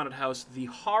calling this haunted house The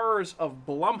Horrors of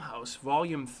Blumhouse,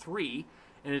 Volume 3,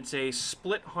 and it's a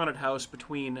split haunted house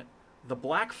between The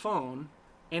Black Phone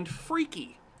and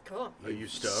Freaky. Cool. Are you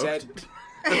stoked?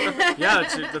 Said, Yeah,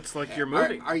 that's like your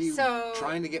movie. are you So-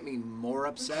 trying to get me more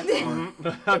upset?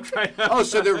 I'm trying to... Oh,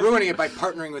 so they're ruining it by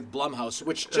partnering with Blumhouse,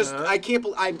 which just I can't.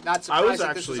 I'm not I surprised was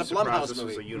that this actually was a surprised Blumhouse this movie.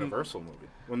 was a Universal movie.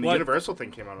 When the What? Universal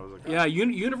thing came out, I was like, oh. Yeah,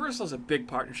 Universal has a big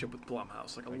partnership with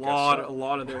Blumhouse. Like so. a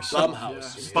lot of their stuff. Blumhouse.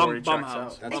 Yeah. Story checks Bumhouse.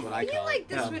 out. That's what I I feel call like it.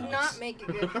 this would Blumhouse. not make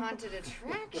a good haunted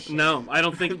attraction. No, I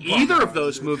don't think either of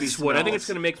those movies would. I think it's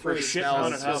smells. going to make for a It shit smells,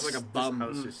 haunted it smells house. like a bum, This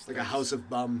house is like a house of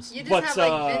bums. You just But, have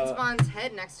like Vince Vaughn's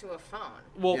head next to a phone.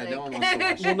 Well, Yeah, no Like- one wants to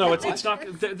watch well, it. no, it's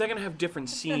not. They're going to have different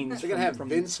scenes. They're gonna have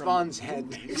Vince Vaughn's head.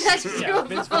 Next to Yeah, a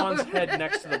Vince phone. Vaughn's head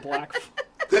next to the black.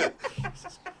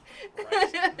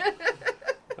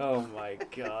 Oh my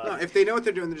No, god. if they know what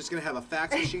they're doing, they're just gonna have a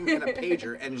fax machine and a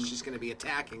pager, and it's just gonna be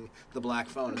attacking the black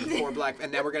phone. And the poor black,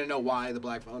 and then we're gonna know why the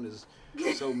black phone is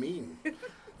so mean,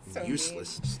 So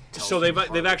useless. Tells So they've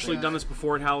horrible actually things. done this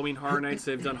before at Halloween Horror Nights.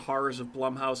 They've done horrors of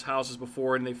Blumhouse houses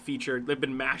before, and they've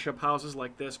been mashup houses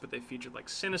like this, but they featured like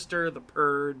Sinister, The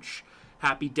Purge,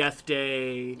 Happy Death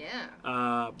Day.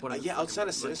 Yeah. What else? Yeah, outside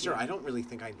of Sinister, Like, I don't really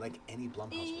think I like any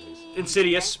Blumhouse movies.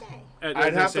 Insidious.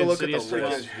 I'd have to look at the Insidious as well.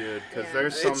 list, dude, because Yeah.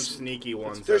 there's some It's- sneaky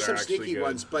ones There's that some are actually sneaky good.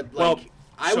 ones, but like Well,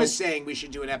 I so- was saying, we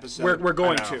should do an episode. We're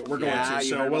going I know. to. We're going Yeah, to. you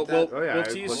So heard we'll about that? Oh yeah, I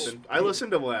tease.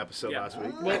 listened to the episode Yeah. last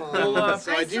week.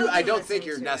 So I still I do don't think listen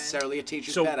you're to it. necessarily a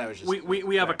teacher's So pet. I was just.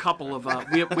 we have a couple of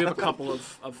we have a couple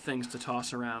of things to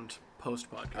toss around post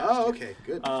podcast. Oh, okay,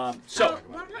 good. So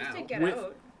One have to get With-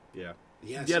 out. Yeah.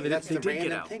 yeah, yeah, see, they- that's they the did get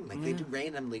random out. thing. Like they do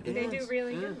randomly good They ones. do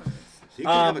really good ones. So you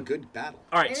can have a Um, good battle.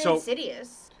 all right, And so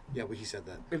Insidious. Yeah, well, he said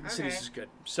that. Insidious Okay. is good.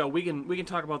 So we can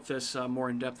talk about this more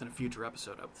in depth in a future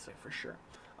episode. I would say for sure.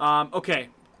 Okay,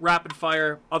 rapid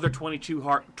fire. Other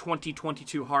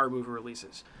 2022 horror movie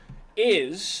releases.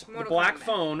 Is The Mortal Black Kombat.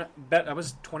 Phone? That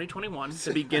was 2021.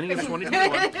 The beginning of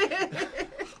 2021.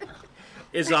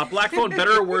 Is Black Phone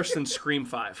better or worse than Scream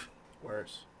 5?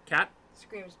 Worse. Kat?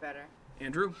 Scream's better.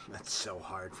 Andrew? That's so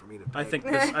hard for me to. I pick.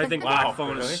 think Wow, Black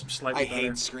Phone really? is slightly I better.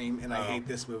 hate Scream and I Oh. hate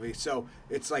this movie. So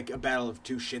it's like a battle of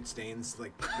two shit stains.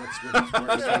 Like what's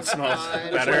worse? That smells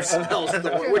God. better. Which smells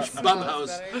the worst? Which Smells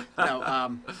Blumhouse? better.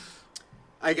 No,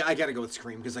 I gotta go with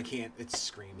Scream because I can't. It's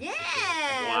Scream. Yeah.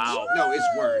 Wow. No, it's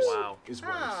worse. Wow. It's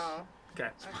worse. Oh. Okay.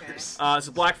 Okay. Is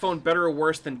the Black Phone better or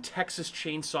worse than Texas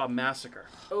Chainsaw Massacre?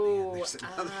 Oh, there's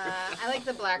another- I like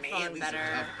the Black Man, Phone these are better.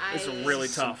 tough. This is really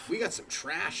tough. We got some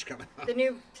trash coming up. The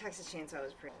new Texas Chainsaw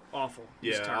was pretty. Awful.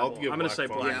 Yeah, It's I'll terrible. give I'm gonna Black say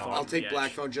Phone. Black Yeah, Phone. I'll take the Black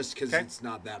edge. Phone just because Okay. it's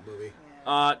not that movie.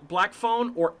 Black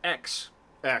Phone or X?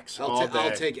 X I'll, all ta- I'll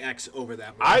day. take X over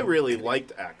that movie. I really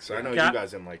liked X. I know Cat? you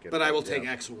guys didn't like it. But I will yeah. take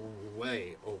X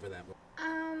way over that movie.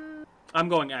 I'm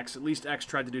going X. At least X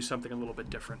tried to do something a little bit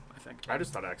different, I think. I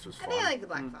just thought X was I fun. think I like the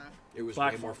Black Phone. It was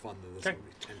Black way more Phone. fun than this Okay.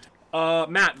 movie. 10 times.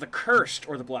 Matt, The Cursed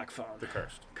or The Black Phone? The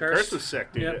Cursed. Cursed. Cursed was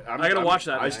sick, dude. Yep. I gotta watch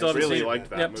that. I still haven't really seen it. liked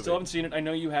that Yep, movie. still haven't seen it. I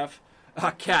know you have.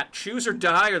 Cat, Choose or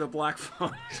Die or The Black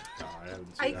Phone? Oh, I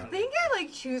haven't seen I that. think I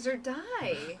like Choose or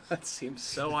Die. That seems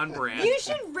so on brand. You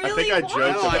should really I watch joked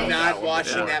No, about it. I'm that not one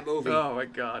watching before. that movie. Oh my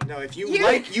god. No, if you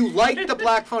You- like the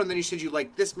Black Phone, and then you said you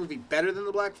like this movie better than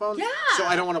the Black Phone. Yeah. So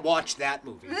I don't want to watch that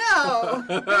movie. No,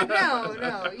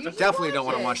 no. You should Definitely don't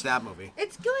watch want to it. watch that movie.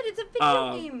 It's good. It's a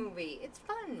video game movie. It's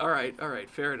fun. All right,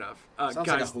 fair enough. Sounds like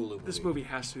guys, a Hulu this movie. movie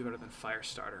has to be better than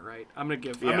Firestarter, right? I'm Yeah.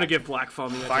 gonna give Black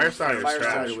Phone the edge. Firestarter was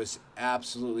trash. Firestarter was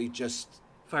absolutely just.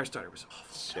 Firestarter was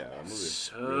awful. Yeah, that movie was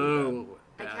So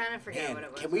I bad. kind of forget Man, what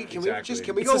it was. can we Exactly.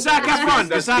 can we It's go the Zac Efron,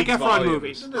 the That Zac speaks Efron volumes.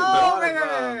 movie. Oh,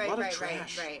 right. lot of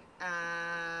trash.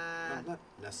 Not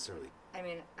necessarily. I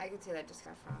mean, I could say that just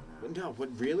got from No, what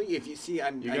really? If you see,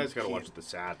 I'm. You I guys gotta can't- watch The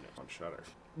Sadness on Shudder.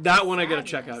 That one I gotta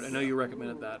check out. I Sadness. know you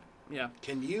recommended that. Yeah.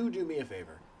 Can you do me a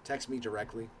favor? Text me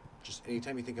directly. Just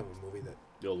anytime you think of a movie that,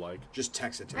 You'll like. just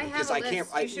text it to I me have because a I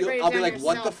can't. list. You should write it I'll be down like,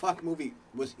 what the yourself. fuck movie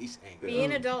was he saying? Be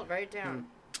an adult. Write it down.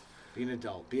 Be an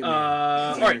adult. Be a man.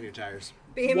 all Stand right. on your tires.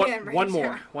 Be a man. Write One it more.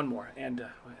 down. One more. And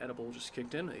edible just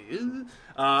kicked in.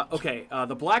 Okay.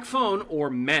 The Black Phone or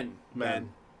Men?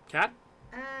 Men. Cat?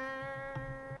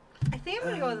 I think I'm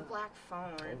gonna go with the Black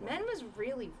Phone. Men was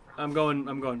really rough. I'm going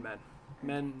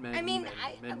Men. Men. I mean,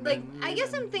 Men. I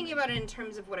guess I'm thinking about it in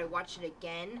terms of would I watch it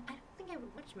again. I don't think I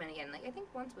would watch Men again. Like I think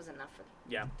once was enough for.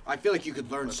 Yeah. I feel like you could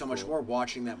learn so much more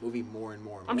watching that movie more and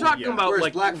more. And I'm more. talking about Whereas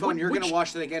like Black Phone, you're which, gonna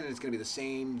watch that again, and it's gonna be the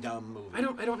same dumb movie.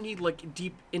 I don't need like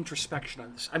deep introspection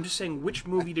on this. I'm just saying, which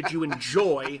movie did you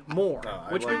enjoy more?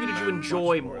 I Which like movie did you Men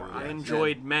enjoy much more, more? yeah. I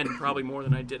enjoyed Men probably more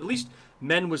than I did. At least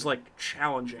Men was like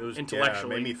challenging It was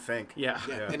intellectually. Yeah, it made me think. Yeah.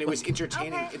 Yeah, and it was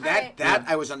entertaining. Okay, that alright.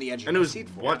 I was on the edge of And it my was seat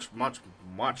for.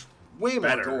 much way more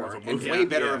better gore of a and movie. way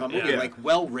better Yeah, of a movie. yeah. Like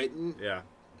well written, Yeah.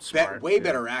 Smart. way yeah.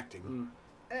 better acting.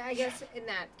 I guess in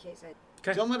that case, I.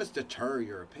 Okay. Don't let us deter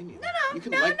your opinion. No, you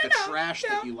can no, like no, the no, trash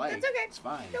no, that you like. that's okay. It's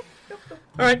fine. Nope.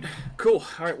 All right, cool.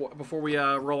 All right, well, before we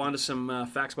roll on to some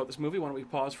facts about this movie, why don't we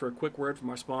pause for a quick word from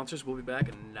our sponsors? We'll be back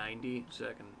in 90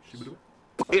 seconds.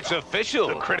 It's official.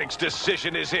 The critics'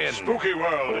 decision is in. Spooky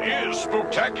World is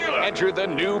spooktacular. Enter the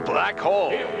new Black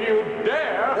Hole. If you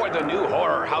dare. Or the new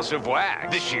horror House of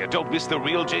Wax. This year, don't miss the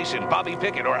real Jason, Bobby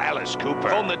Pickett, or Alice Cooper.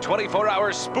 Phone the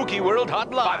 24-hour Spooky World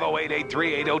hotline.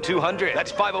 508-838-0200.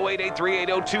 That's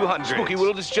 508-838-0200. Spooky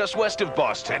World is just west of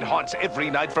Boston and haunts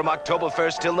every night from October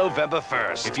 1st till November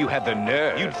 1st. If you had the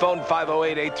nerve, you'd phone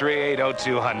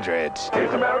 508-838-0200.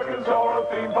 It's America's horror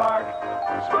theme park.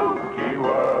 Spooky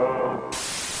World.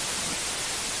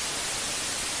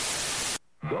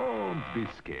 Don't be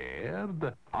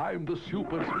scared. I'm the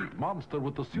super sweet monster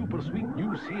with the super sweet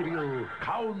new cereal,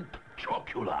 Count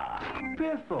Chocula.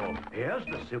 Biffle, here's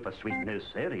the super sweet new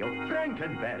cereal,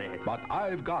 Frankenberry. But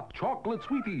I've got chocolate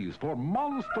sweeties for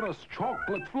monstrous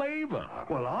chocolate flavor.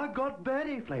 Well, I've got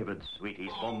berry-flavored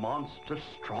sweeties for monster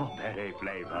strawberry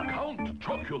flavor. Count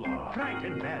Chocula.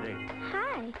 Frankenberry.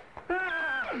 Hi.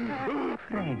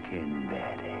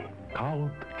 Frankenberry.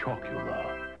 Count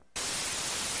Chocula.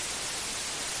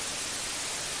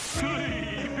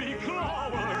 Sleepy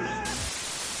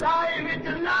Clovers.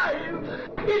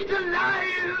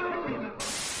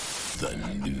 The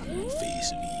new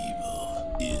face of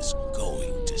evil is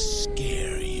going to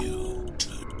scare you to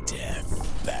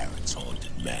death. Barrett's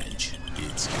Haunted Mansion.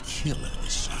 It's killer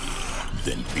this year.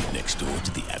 Then right next door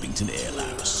to the Abington Ale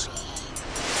House.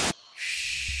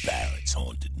 Barrett's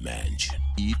Haunted Mansion.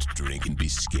 Eat, drink, and be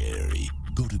scary.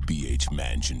 Go to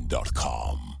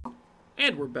bhmansion.com.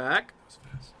 And we're back. That was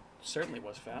fast. Certainly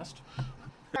was fast.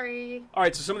 Sorry. All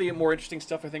right, so some of the more interesting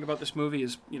stuff I think about this movie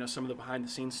is, some of the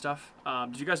behind-the-scenes stuff.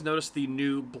 Did you guys notice the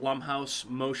new Blumhouse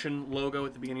motion logo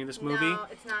at the beginning of this movie? No,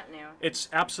 it's not new. It's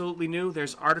absolutely new.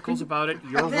 There's articles about it.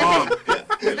 You're wrong.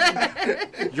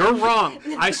 You're wrong.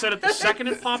 I said it the second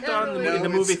it popped on in the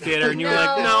movie theater, and you were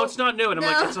like, no, it's not new. And I'm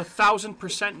like, it's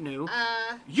 1,000% new.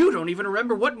 You don't even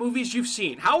remember what movies you've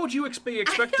seen. How would you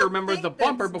expect to remember the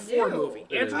bumper before a movie?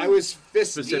 Andrew? I was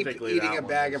fist deep Specifically eating that a one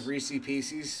bag was. of Reese's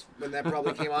Pieces when that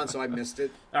probably came on, so I missed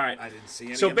it. All right. I didn't see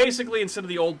any So of it. basically, instead of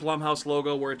the old Blumhouse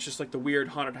logo, where it's just like the weird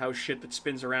haunted house shit that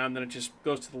spins around, then it just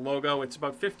goes to the logo. It's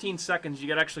about 15 seconds. You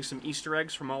get actually some Easter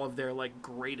eggs from all of their like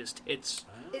greatest hits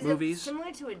movies. Is it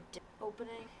similar to a opening?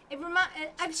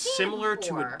 I've seen Similar it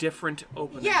to before. a different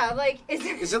opening. Yeah, like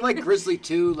Is it like Grizzly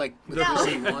 2, like the No.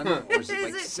 Grizzly 1? Or is it like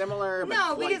Is it- similar? But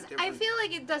No, quite because I different? feel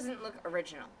like it doesn't look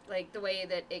original. Like the way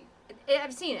that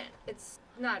I've seen it. It's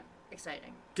not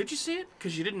exciting. Did you see it?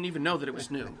 Because you didn't even know that it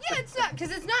was new. Yeah, it's not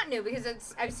because it's not new because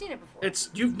I've seen it before.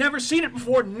 You've never seen it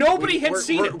before. Nobody had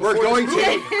seen it before. We're going this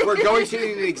movie. to we're going to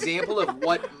need an example of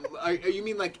what you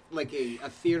mean, like a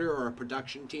theater or a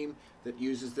production team that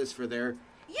uses this for their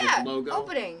logo.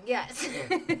 Opening. Yes.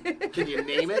 Can you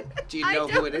name it? Do you I know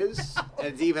who it don't is? And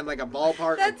it's even like a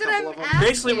ballpark. That's a what couple I'm of them. asking.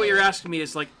 Basically, what you're asking me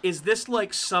is like, is this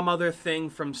like some other thing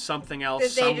from something else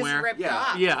That they somewhere? just ripped Yeah.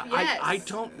 off. Yeah, Yes. I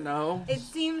don't know. It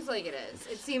seems like it is.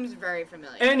 It seems very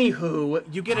familiar. Anywho,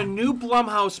 you get a new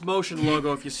Blumhouse motion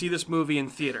logo if you see this movie in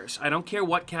theaters. I don't care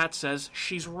what Kat says,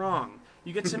 she's wrong.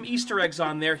 You get some Easter eggs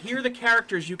on there. Here are the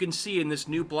characters you can see in this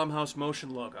new Blumhouse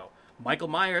motion logo. Michael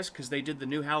Myers, because they did the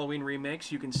new Halloween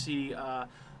remakes. You can see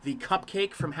the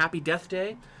cupcake from Happy Death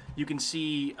Day. You can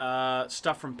see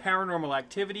stuff from Paranormal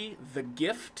Activity, The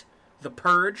Gift, The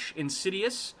Purge,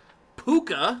 Insidious,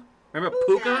 Puka. Remember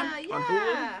Puka on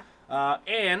Hulu?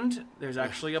 And there's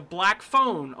actually a black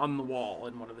phone on the wall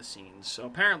in one of the scenes. So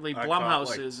apparently I Blumhouse caught,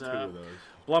 like, is two of those.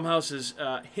 Blumhouse is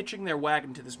hitching their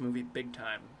wagon to this movie big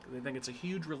time. They think it's a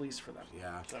huge release for them.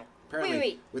 Yeah. So. Apparently,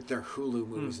 Wait. with their Hulu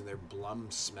movies and their Blum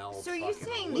smell. So are you fucking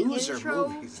saying loser the intro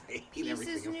movies. I hate piece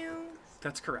everything is new?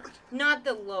 That's correct. Not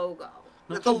the logo.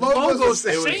 The logo's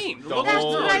the the same. The That's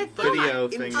whole what I thought. video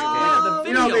thing. Oh, the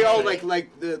You know, video they all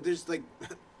thing. there's like,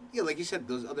 yeah, like you said,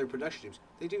 those other production teams,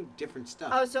 they do different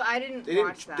stuff. Oh, so I didn't they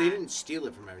watch that. They didn't steal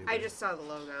it from everybody. I just saw the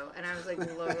logo, and I was like,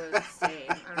 the logo is the same.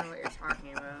 I don't know what you're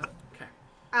talking about. Okay.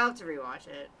 I'll have to rewatch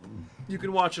it. You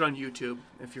can watch it on YouTube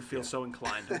if you feel so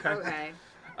inclined. Okay. Okay.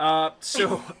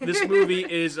 So this movie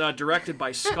is directed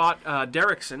by Scott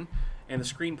Derrickson, and the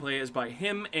screenplay is by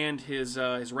him and his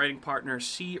writing partner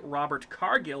C. Robert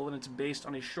Cargill, and it's based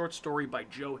on a short story by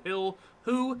Joe Hill,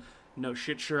 who, no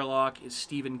shit Sherlock, is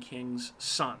Stephen King's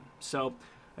son. So,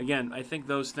 again, I think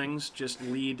those things just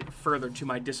lead further to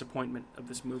my disappointment of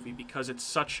this movie because it's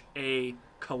such a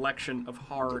collection of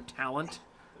horror talent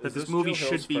that Is this this movie Joe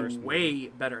Hill's should be first way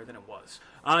movie? better than it was.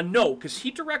 No, because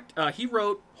he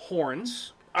wrote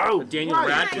Horns. Oh, A Daniel right.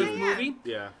 Radcliffe Yeah. movie.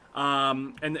 Yeah.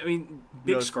 And I mean,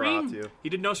 big screen. Nosferatu. He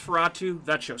did Nosferatu.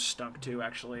 That show stunk too.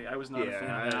 Actually, I was not a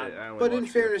fan of that. I only But in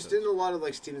watched fairness, it. didn't a lot of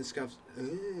like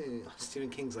Stephen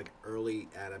King's like early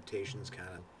adaptations kind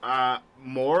of?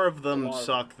 More of them lot of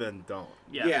suck than don't.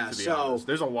 Yeah. to be so honest.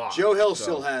 There's a lot. Joe Hill so.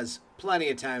 still has plenty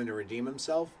of time to redeem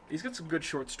himself. He's got some good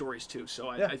short stories too.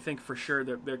 So Yeah. I think for sure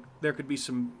that there could be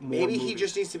some more. Maybe he movies.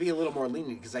 just needs to be a little more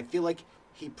lenient because I feel like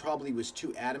he probably was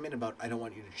too adamant about I don't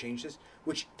want you to change this.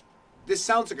 Which this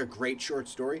sounds like a great short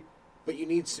story, but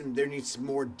there needs some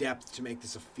more depth to make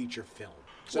this a feature film.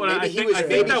 So Well, maybe I he think- was I think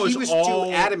maybe that was he was all-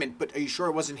 too adamant. But are you sure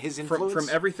it wasn't his influence? From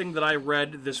everything that I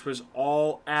read, this was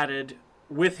all added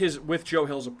with Joe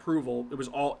Hill's approval. It was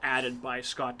all added by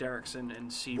Scott Derrickson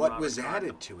and C. what Robert was Cargill.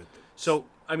 added to it? Then? So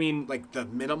I mean, Like the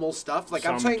minimal stuff. Like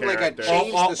I'm Some saying, like I characters.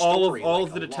 changed the story. all like,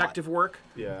 of the a lot. detective work.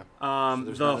 Yeah.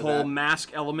 there's The none of whole that?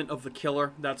 mask element of the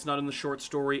killer, that's not in the short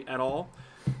story at all.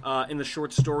 In the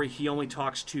short story, he only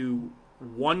talks to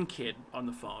one kid on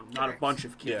the phone, not a bunch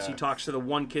of kids. Yeah. He talks to the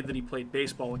one kid that he played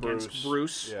baseball against,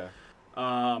 Bruce. Yeah.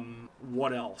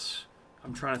 What else?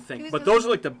 I'm trying to think. Who's But the- those are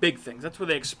like the big things. That's where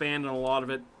they expand on a lot of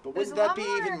it. But There's wouldn't a that lot be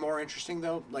more- even more interesting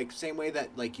though? Like same way that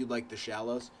like you like The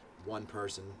Shallows, one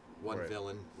person, one Right.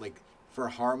 villain. Like for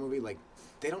a horror movie, like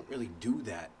they don't really do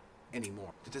that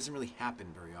anymore. It doesn't really happen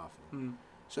very often.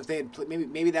 So if they had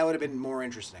maybe that would have been more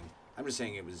interesting. I'm just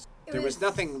saying there was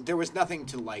nothing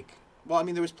to like. Well, I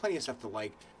mean there was plenty of stuff to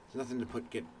like. There's nothing to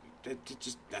get. The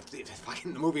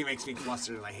movie makes me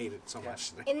flustered and I hate it so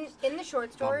much. In the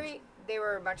short story, they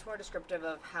were much more descriptive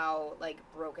of how like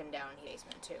broken down he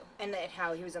basement too, and that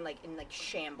how he was in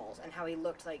shambles, and how he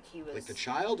looked like he was Like the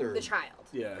child or the child.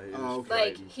 Yeah. It Oh, was okay. Like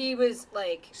frightened. he was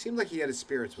like seemed like he had his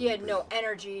spirits. he had no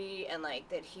energy, and like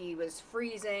that he was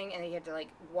freezing, and he had to like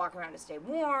walk around to stay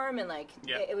warm, and like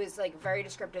Yeah. it was like very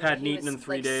descriptive. Hadn't that he eaten was, in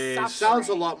 3 like, days. suffering. Sounds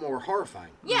a lot more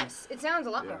horrifying. Yes, it sounds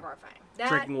a lot more Yeah. horrifying.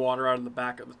 drinking water out of the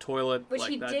back of the toilet. Which like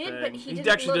he that did, thing. but he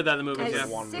actually did that in the movie. as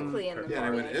Yeah. sickly in the movie. Yeah, I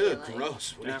went, I feel ew, like.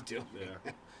 gross. What are you doing?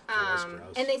 Yeah. Gross.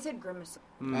 And they said Grimace.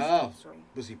 Oh,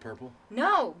 was he purple?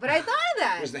 No, but I thought of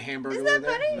that. Was the hamburger Isn't that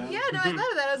there? funny? No. Yeah, no, I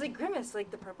thought of that. I was like, Grimace,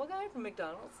 like the purple guy from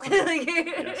McDonald's.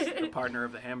 Yes, the partner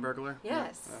of the Hamburglar.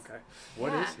 Yes. Okay.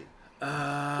 What is he? He's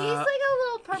like a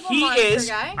little purple He monster is.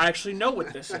 guy. I actually know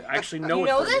what this is. I actually know You what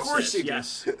know this this? is. Of course you do.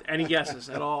 Yes. Any guesses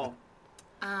at all?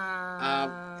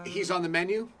 He's on the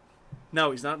menu.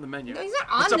 No, he's not in the menu. No, he's not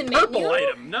on it's the a purple menu.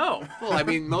 item. No. Well, I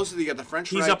mean, most of you got the French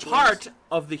He's fry a twins. part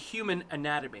of the human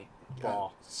anatomy.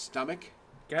 Ball. Stomach,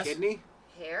 Guess? kidney.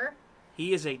 Hair.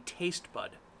 He is a taste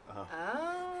bud. Oh.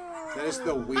 That is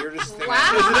the weirdest thing.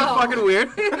 Wow. Isn't it fucking weird?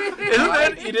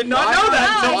 Isn't it? You did not know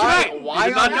that until tonight. Why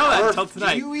You did not on know that earth until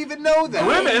tonight. Do you even know that?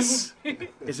 Grimace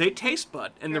is a taste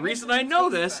bud, and the reason I know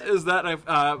this is that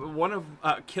one of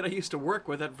a kid I used to work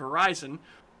with at Verizon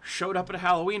showed up at a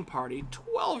Halloween party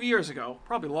 12 years ago,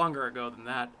 probably longer ago than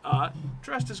that,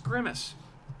 dressed as Grimace.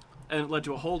 And it led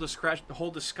to a whole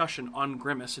discussion on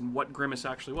Grimace and what Grimace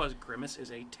actually was. Grimace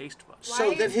is a taste bud.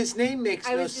 So then his name makes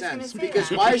I no was just gonna sense say because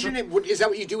that. why is your name? Is that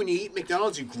what you do when you eat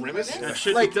McDonald's? You grimace? That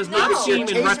shit Like, does not no. seem in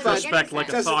Taste bud retrospect like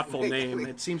a doesn't thoughtful make name.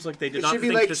 any- It seems like they did It not should be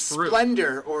think like this through.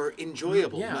 Splendor or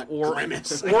Enjoyable, Yeah, not or Grimace.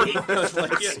 This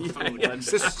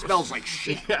smells like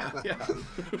shit.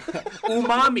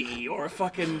 umami or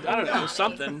fucking I don't know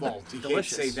something Well, you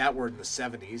delicious. can't say that word in the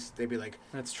 70s. They'd be like,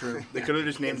 That's true. They could have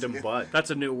just named him Bud.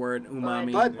 That's a new word,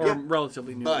 umami, Bud, or yeah.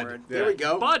 relatively new Bud. word. There we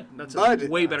go. Bud. That's Bud. a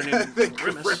way better name than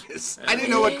Grimace. I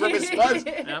didn't know what Grimace was.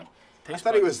 Yeah. I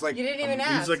thought he was like. You didn't even He's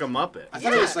ask. like a Muppet. I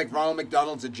thought it was like Ronald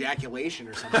McDonald's ejaculation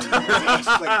or something. Like trying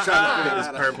to figure His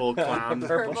that out. purple clown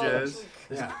jizz.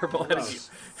 Yeah. Purple-headed, Gross.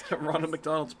 Ronald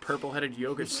McDonald's purple-headed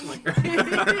yogurt slinger.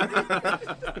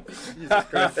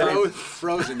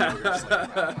 Frozen yogurt. It's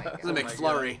a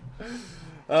McFlurry.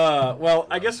 Well,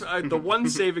 I guess the one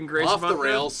saving grace Off the about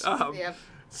rails. this, Yep.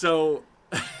 So,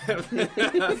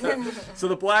 so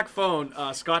the Black Phone,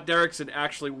 Scott Derrickson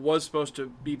actually was supposed to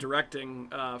be directing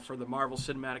for the Marvel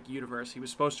Cinematic Universe. He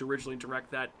was supposed to originally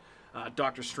direct that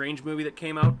Doctor Strange movie that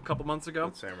came out a couple months ago.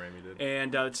 That Sam Raimi did.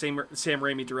 And Sam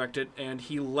Raimi directed, and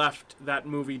he left that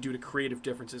movie due to creative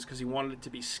differences because he wanted it to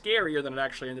be scarier than it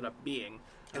actually ended up being.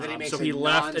 And then he makes so a he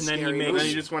left, and then he non-scary makes. And then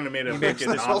he just wanted to make it Makes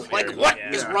fucking this whole non-scary. like,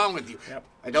 what is Yeah. wrong with you? Yep.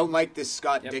 I don't like this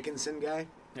Scott Yep. Dickinson guy.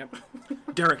 Yep.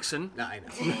 Derrickson. No, I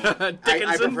know. I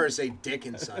Dickinson. prefer to say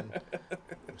Dickinson.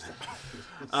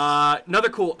 Another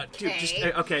cool. Dude, just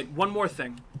Okay. okay. One more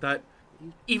thing. That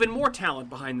even more talent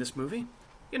behind this movie.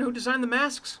 You know who designed the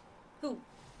masks? Who?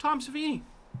 Tom Savini.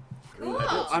 Cool.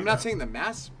 I'm not saying the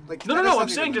mask. Like No, that no, has I'm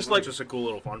nothing saying to- just like Just a cool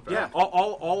little fun fact. yeah,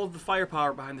 all of the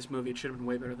firepower behind this movie. It should have been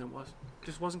way better than it was.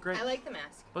 Just wasn't great. I like the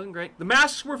mask. Wasn't great. The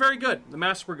masks were very good. The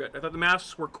masks were good. I thought the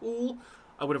masks were cool.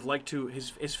 I would have liked to his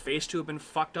face to have been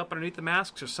fucked up underneath the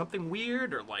masks or something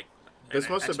weird or like. This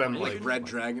an must have been explanation. like Red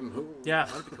Dragon. Who? Yeah,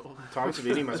 that'd be cool. Tom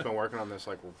Savini must have been working on this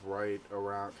like right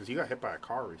around because he got hit by a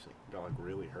car recently. He got like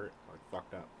really hurt, like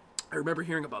fucked up. I remember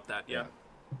hearing about that. Yeah.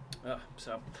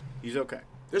 So He's okay.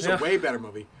 There's Yeah. a way better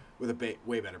movie with a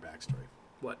way better backstory.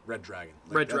 what? Red Dragon.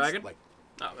 Red that's, Dragon? Like,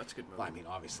 Oh, that's a good movie. well, I mean,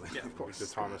 obviously. Yeah, of course. The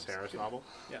Thomas Harris novel.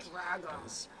 Yes.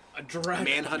 Dragons. A dragon.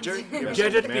 Manhunter.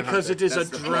 Get it because it is That's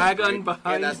a the first dragon one. Yeah,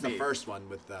 behind that's the me. first one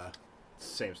with the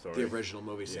Same story. original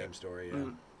movie, same story. Yeah.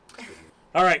 Mm.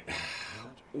 All right.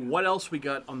 What else we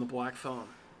got on the Black Phone?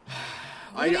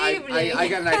 I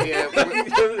got an idea.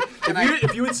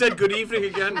 If you had said good evening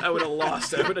again, I would have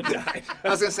lost. I would have died. I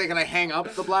was gonna say, can I hang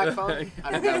up the black phone?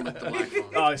 I'm done with the black phone.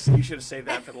 Oh, so you should have saved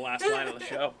that for the last line of the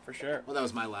show, for sure. Well, that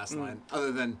was my last line.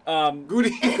 Other than Good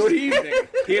evening.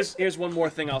 Here's one more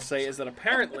thing I'll say is that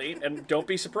apparently, and don't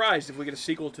be surprised if we get a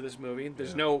sequel to this movie.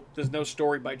 There's no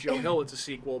story by Joe Hill. It's a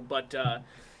sequel, but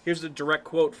here's a direct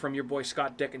quote from your boy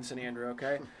Scott Dickinson, Andrew.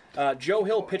 Okay, Joe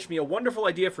Hill pitched me a wonderful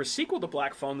idea for a sequel to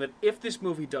Black Phone. That if this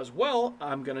movie does well,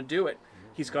 I'm gonna do it.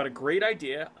 He's got a great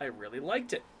idea. I really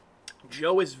liked it.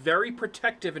 Joe is very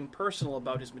protective and personal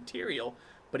about his material,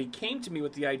 but he came to me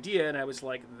with the idea, and I was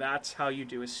like, that's how you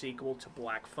do a sequel to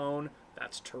Black Phone.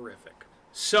 That's terrific.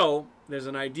 So, there's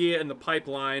an idea in the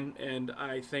pipeline, and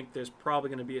I think there's probably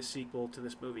going to be a sequel to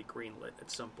this movie, greenlit,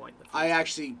 at some point in the future. I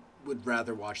actually would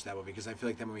rather watch that movie because I feel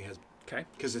like that movie has. Okay.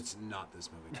 Because it's not this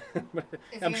movie.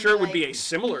 I'm sure it would be a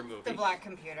similar movie. The Black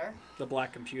Computer. The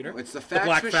Black Computer. It's the The fax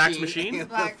Black machine. Fax Machine. The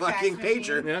Black fucking fax machine.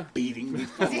 pager Yeah. beating the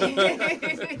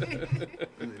phone.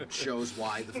 And it shows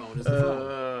why the phone is the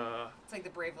phone. It's like the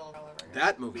brave little all over.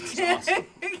 That movie is awesome.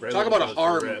 Ray Talk about a Liotta's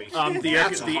horror rip. movie. The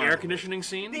That's a air horror conditioning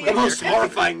scene. The most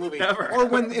horrifying movie ever. Or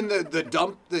when in the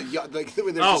dump, like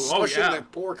where they're just smushing yeah. the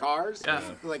poor cars. Yeah.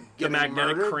 Like The getting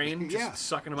magnetic murdered. crane just Yeah.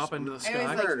 sucking them up into the I always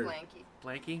sky. liked Murdered.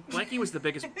 Blanky. Blanky was the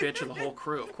biggest bitch of the whole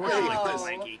crew. Of course, Yeah, I he liked was.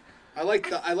 Blanky.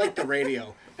 I like the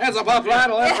radio. That's a pop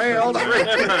line left field.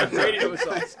 Radio was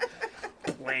awesome.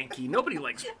 Blanky. Nobody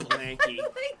likes Blanky.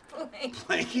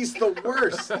 Blanky's the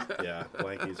worst. Yeah,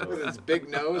 Blanky's With his big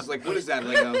nose, like what is that?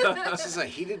 Like this is a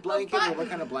heated blanket or what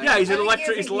kind of blanket? Yeah, he's an I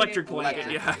think he electric has a blanket.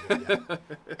 heated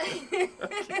Yeah.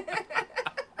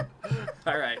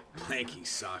 All right. Blanky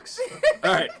sucks.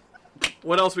 All right.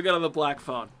 What else we got on the black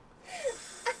phone?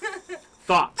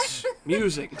 Thoughts,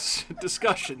 musings,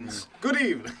 discussions, Good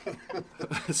evening.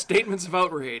 statements of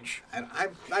outrage. And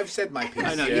I've said my piece.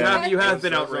 I know Yeah. you have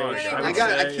been That's outraged. right. I would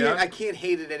say, I can't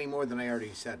hate it any more than I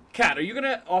already said. Kat, are you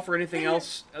gonna offer anything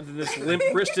else other than this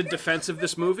limp-wristed defense of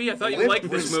this movie? I thought you liked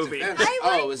this Limp-wrist movie. defense. I Oh,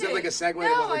 liked is that like a it. segue to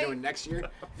No, what we're I- doing next year? No,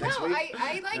 Next week?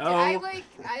 I liked No. it.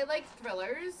 I like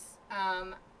thrillers.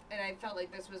 And I felt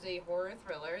like this was a horror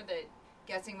thriller that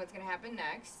guessing what's gonna happen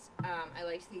next. I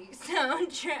liked the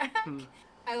soundtrack.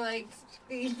 I liked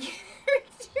the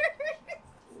characters.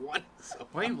 What?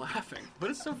 Why are you laughing?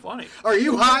 What is so funny? Are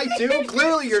you high too?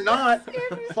 Clearly you're not.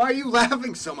 Why are you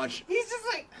laughing so much? He's just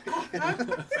like.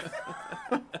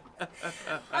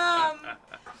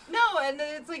 No, and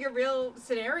it's like a real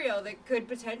scenario that could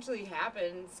potentially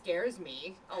happen. Scares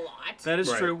me a lot. That is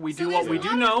Right. true. We So do there's we a do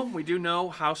lot know we do know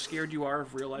how scared you are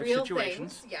of real life real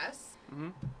situations. things, yes.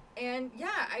 And yeah,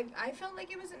 I felt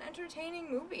like it was an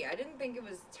entertaining movie. I didn't think it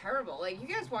was terrible. Like you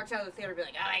guys walked out of the theater and be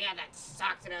like, "Oh my god, that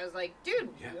sucked," and I was like, "Dude,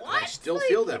 what?" I still Like,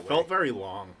 feel that It way. felt very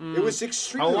long. It was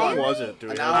extremely How long long. was it? Do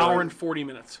we An know? An hour. hour and 40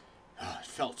 minutes. Oh, it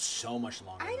felt so much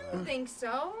longer. I than don't that. think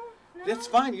so. No. That's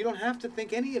fine. You don't have to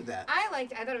think any of that. I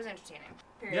thought it was entertaining.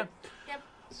 Period. Yep.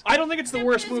 I don't think it's the Yep,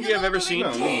 worst it's a movie good I've ever little seen.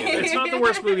 movie. No, me neither. It's not the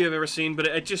worst movie I've ever seen, but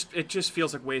it just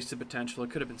feels like wasted potential. It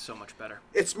could have been so much better.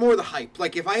 It's more the hype.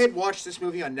 Like if I had watched this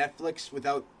movie on Netflix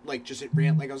without like just it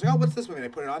ran like I was like, oh, what's this movie?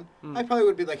 And I put it on. I probably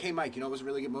would be like, hey, Mike, you know, it was a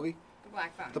really good movie. The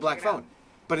Black Phone. The Black Check it out. Phone.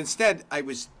 But instead, I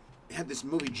had this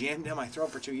movie jammed down my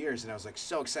throat for 2 years, and I was like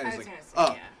so excited. I I was was like, gonna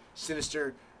say, oh, yeah.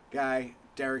 Sinister guy,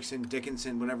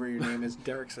 Dickinson, whatever your name is.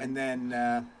 Derrickson. And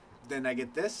then I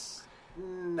get this.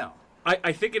 No.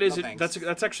 I think it is. No, thanks.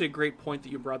 That's actually a great point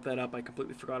that you brought that up. I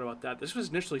completely forgot about that. This was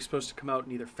initially supposed to come out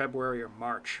in either February or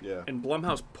March. Yeah. And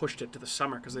Blumhouse pushed it to the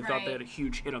summer because they thought Right. they had a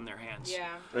huge hit on their hands. Yeah.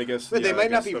 I guess But they yeah, might I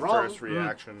not guess be the wrong. first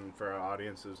reaction for our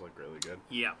audience is like really good.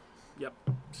 Yeah. Yep.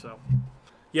 So,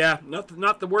 yeah,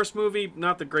 not the worst movie,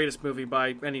 not the greatest movie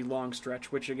by any long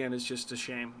stretch, which again is just a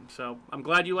shame. So I'm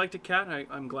glad you liked it, Kat.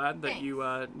 I'm glad that you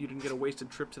didn't get a wasted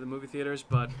trip to the movie theaters,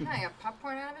 but I got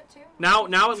popcorn out of it too. now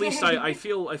at least I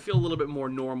feel a little bit more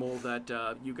normal that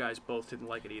you guys both didn't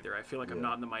like it either. I feel like I'm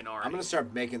not in the minority. I'm gonna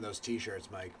start making those T-shirts,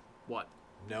 Mike. What?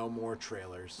 No more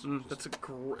trailers. That's a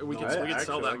we No, can I we can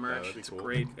sell actually that like merch. that. That'd be It's cool.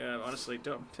 great. Honestly,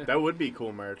 don't. That would be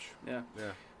cool merch. Yeah.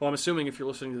 Yeah. Well, I'm assuming if you're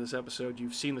listening to this episode,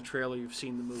 you've seen the trailer, you've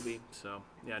seen the movie. So,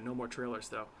 yeah, no more trailers,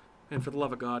 though. And for the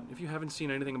love of God, if you haven't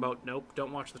seen anything about Nope,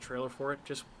 don't watch the trailer for it.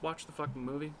 Just watch the fucking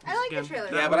movie. I like the trailer.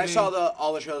 Yeah, but I movie- saw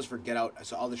all the trailers for Get Out. I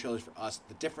saw all the trailers for Us.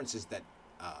 The difference is that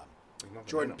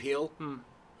Jordan Peele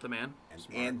The man.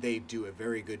 and they do a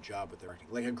very good job with their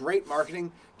marketing. Like a great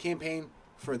marketing campaign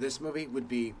for this movie would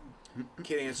be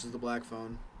Kid answers the black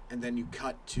phone, and then you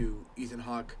cut to Ethan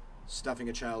Hawke stuffing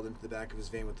a child into the back of his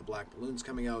van with the black balloons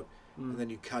coming out, and then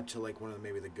you cut to like one of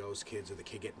maybe the ghost kids or the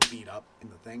kid getting beat up in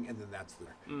the thing, and then that's the.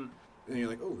 And you're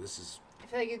like, oh, this is. I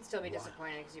feel like you'd still be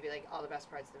disappointed because you'd be like, all the best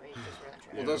parts of the movie just were in the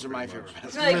Well, trailer. those are my favorite.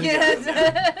 parts. Like,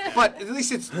 yes. But at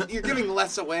least you're giving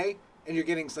less away, and you're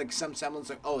getting like some semblance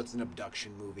like, oh, it's an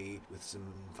abduction movie with some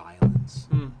violence,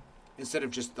 instead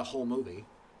of just the whole movie.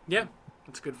 Yeah,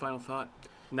 that's a good final thought.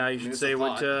 Now you should it's say a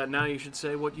what. thought. Now you should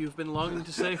say what you've been longing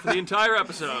to say for the entire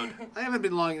episode. I haven't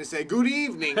been longing to say good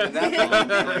evening.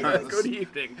 That long. Good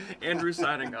evening, Andrew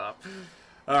signing off.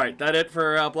 All right, that it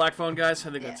for Black Phone, guys.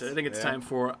 I think that's Yes. it. I think it's time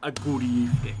for a good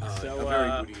evening. So, a very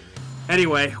good evening.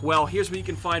 Anyway, well, here's where you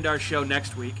can find our show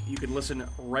next week. You can listen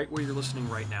right where you're listening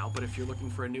right now, but if you're looking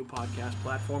for a new podcast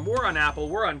platform, we're on Apple,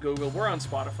 we're on Google, we're on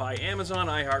Spotify, Amazon,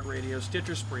 iHeartRadio,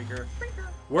 Stitcher, Spreaker,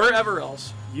 wherever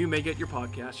else you may get your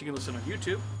podcast. You can listen on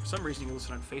YouTube. For some reason, you can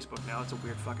listen on Facebook now. It's a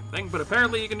weird fucking thing, but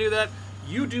apparently you can do that.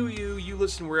 You do you. You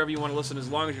listen wherever you want to listen. As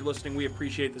long as you're listening, we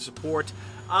appreciate the support.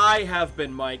 I have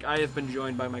been Mike. I have been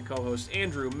joined by my co-hosts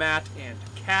Andrew, Matt, and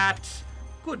Kat.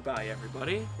 Goodbye,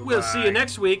 everybody. We'll see you Goodbye.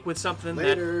 next week with something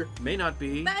Later. that may not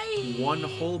be Bye. one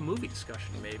whole movie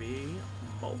discussion, maybe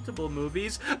multiple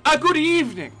movies. A good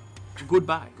evening.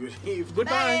 Goodbye. Good evening.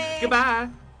 Goodbye. Bye. Goodbye.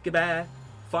 Goodbye.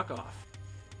 Fuck off.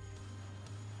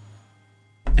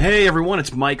 Hey everyone,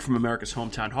 it's Mike from America's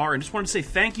Hometown Horror, and just wanted to say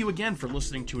thank you again for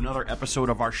listening to another episode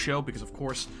of our show, because of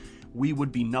course, we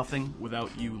would be nothing without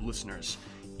you listeners.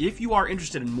 If you are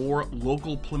interested in more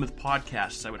local Plymouth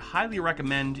podcasts, I would highly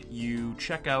recommend you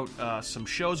check out some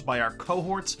shows by our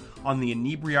cohorts on the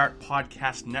Inebriart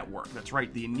Podcast Network. That's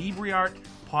right, the Inebriart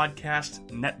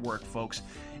Podcast Network, folks.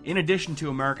 In addition to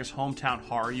America's Hometown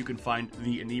Horror, you can find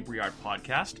the Inebriart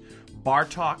Podcast, Bar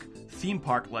Talk, Theme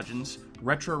Park Legends,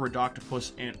 Retro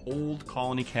Redoctopus, and Old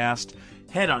Colony Cast.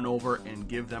 Head on over and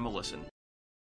give them a listen.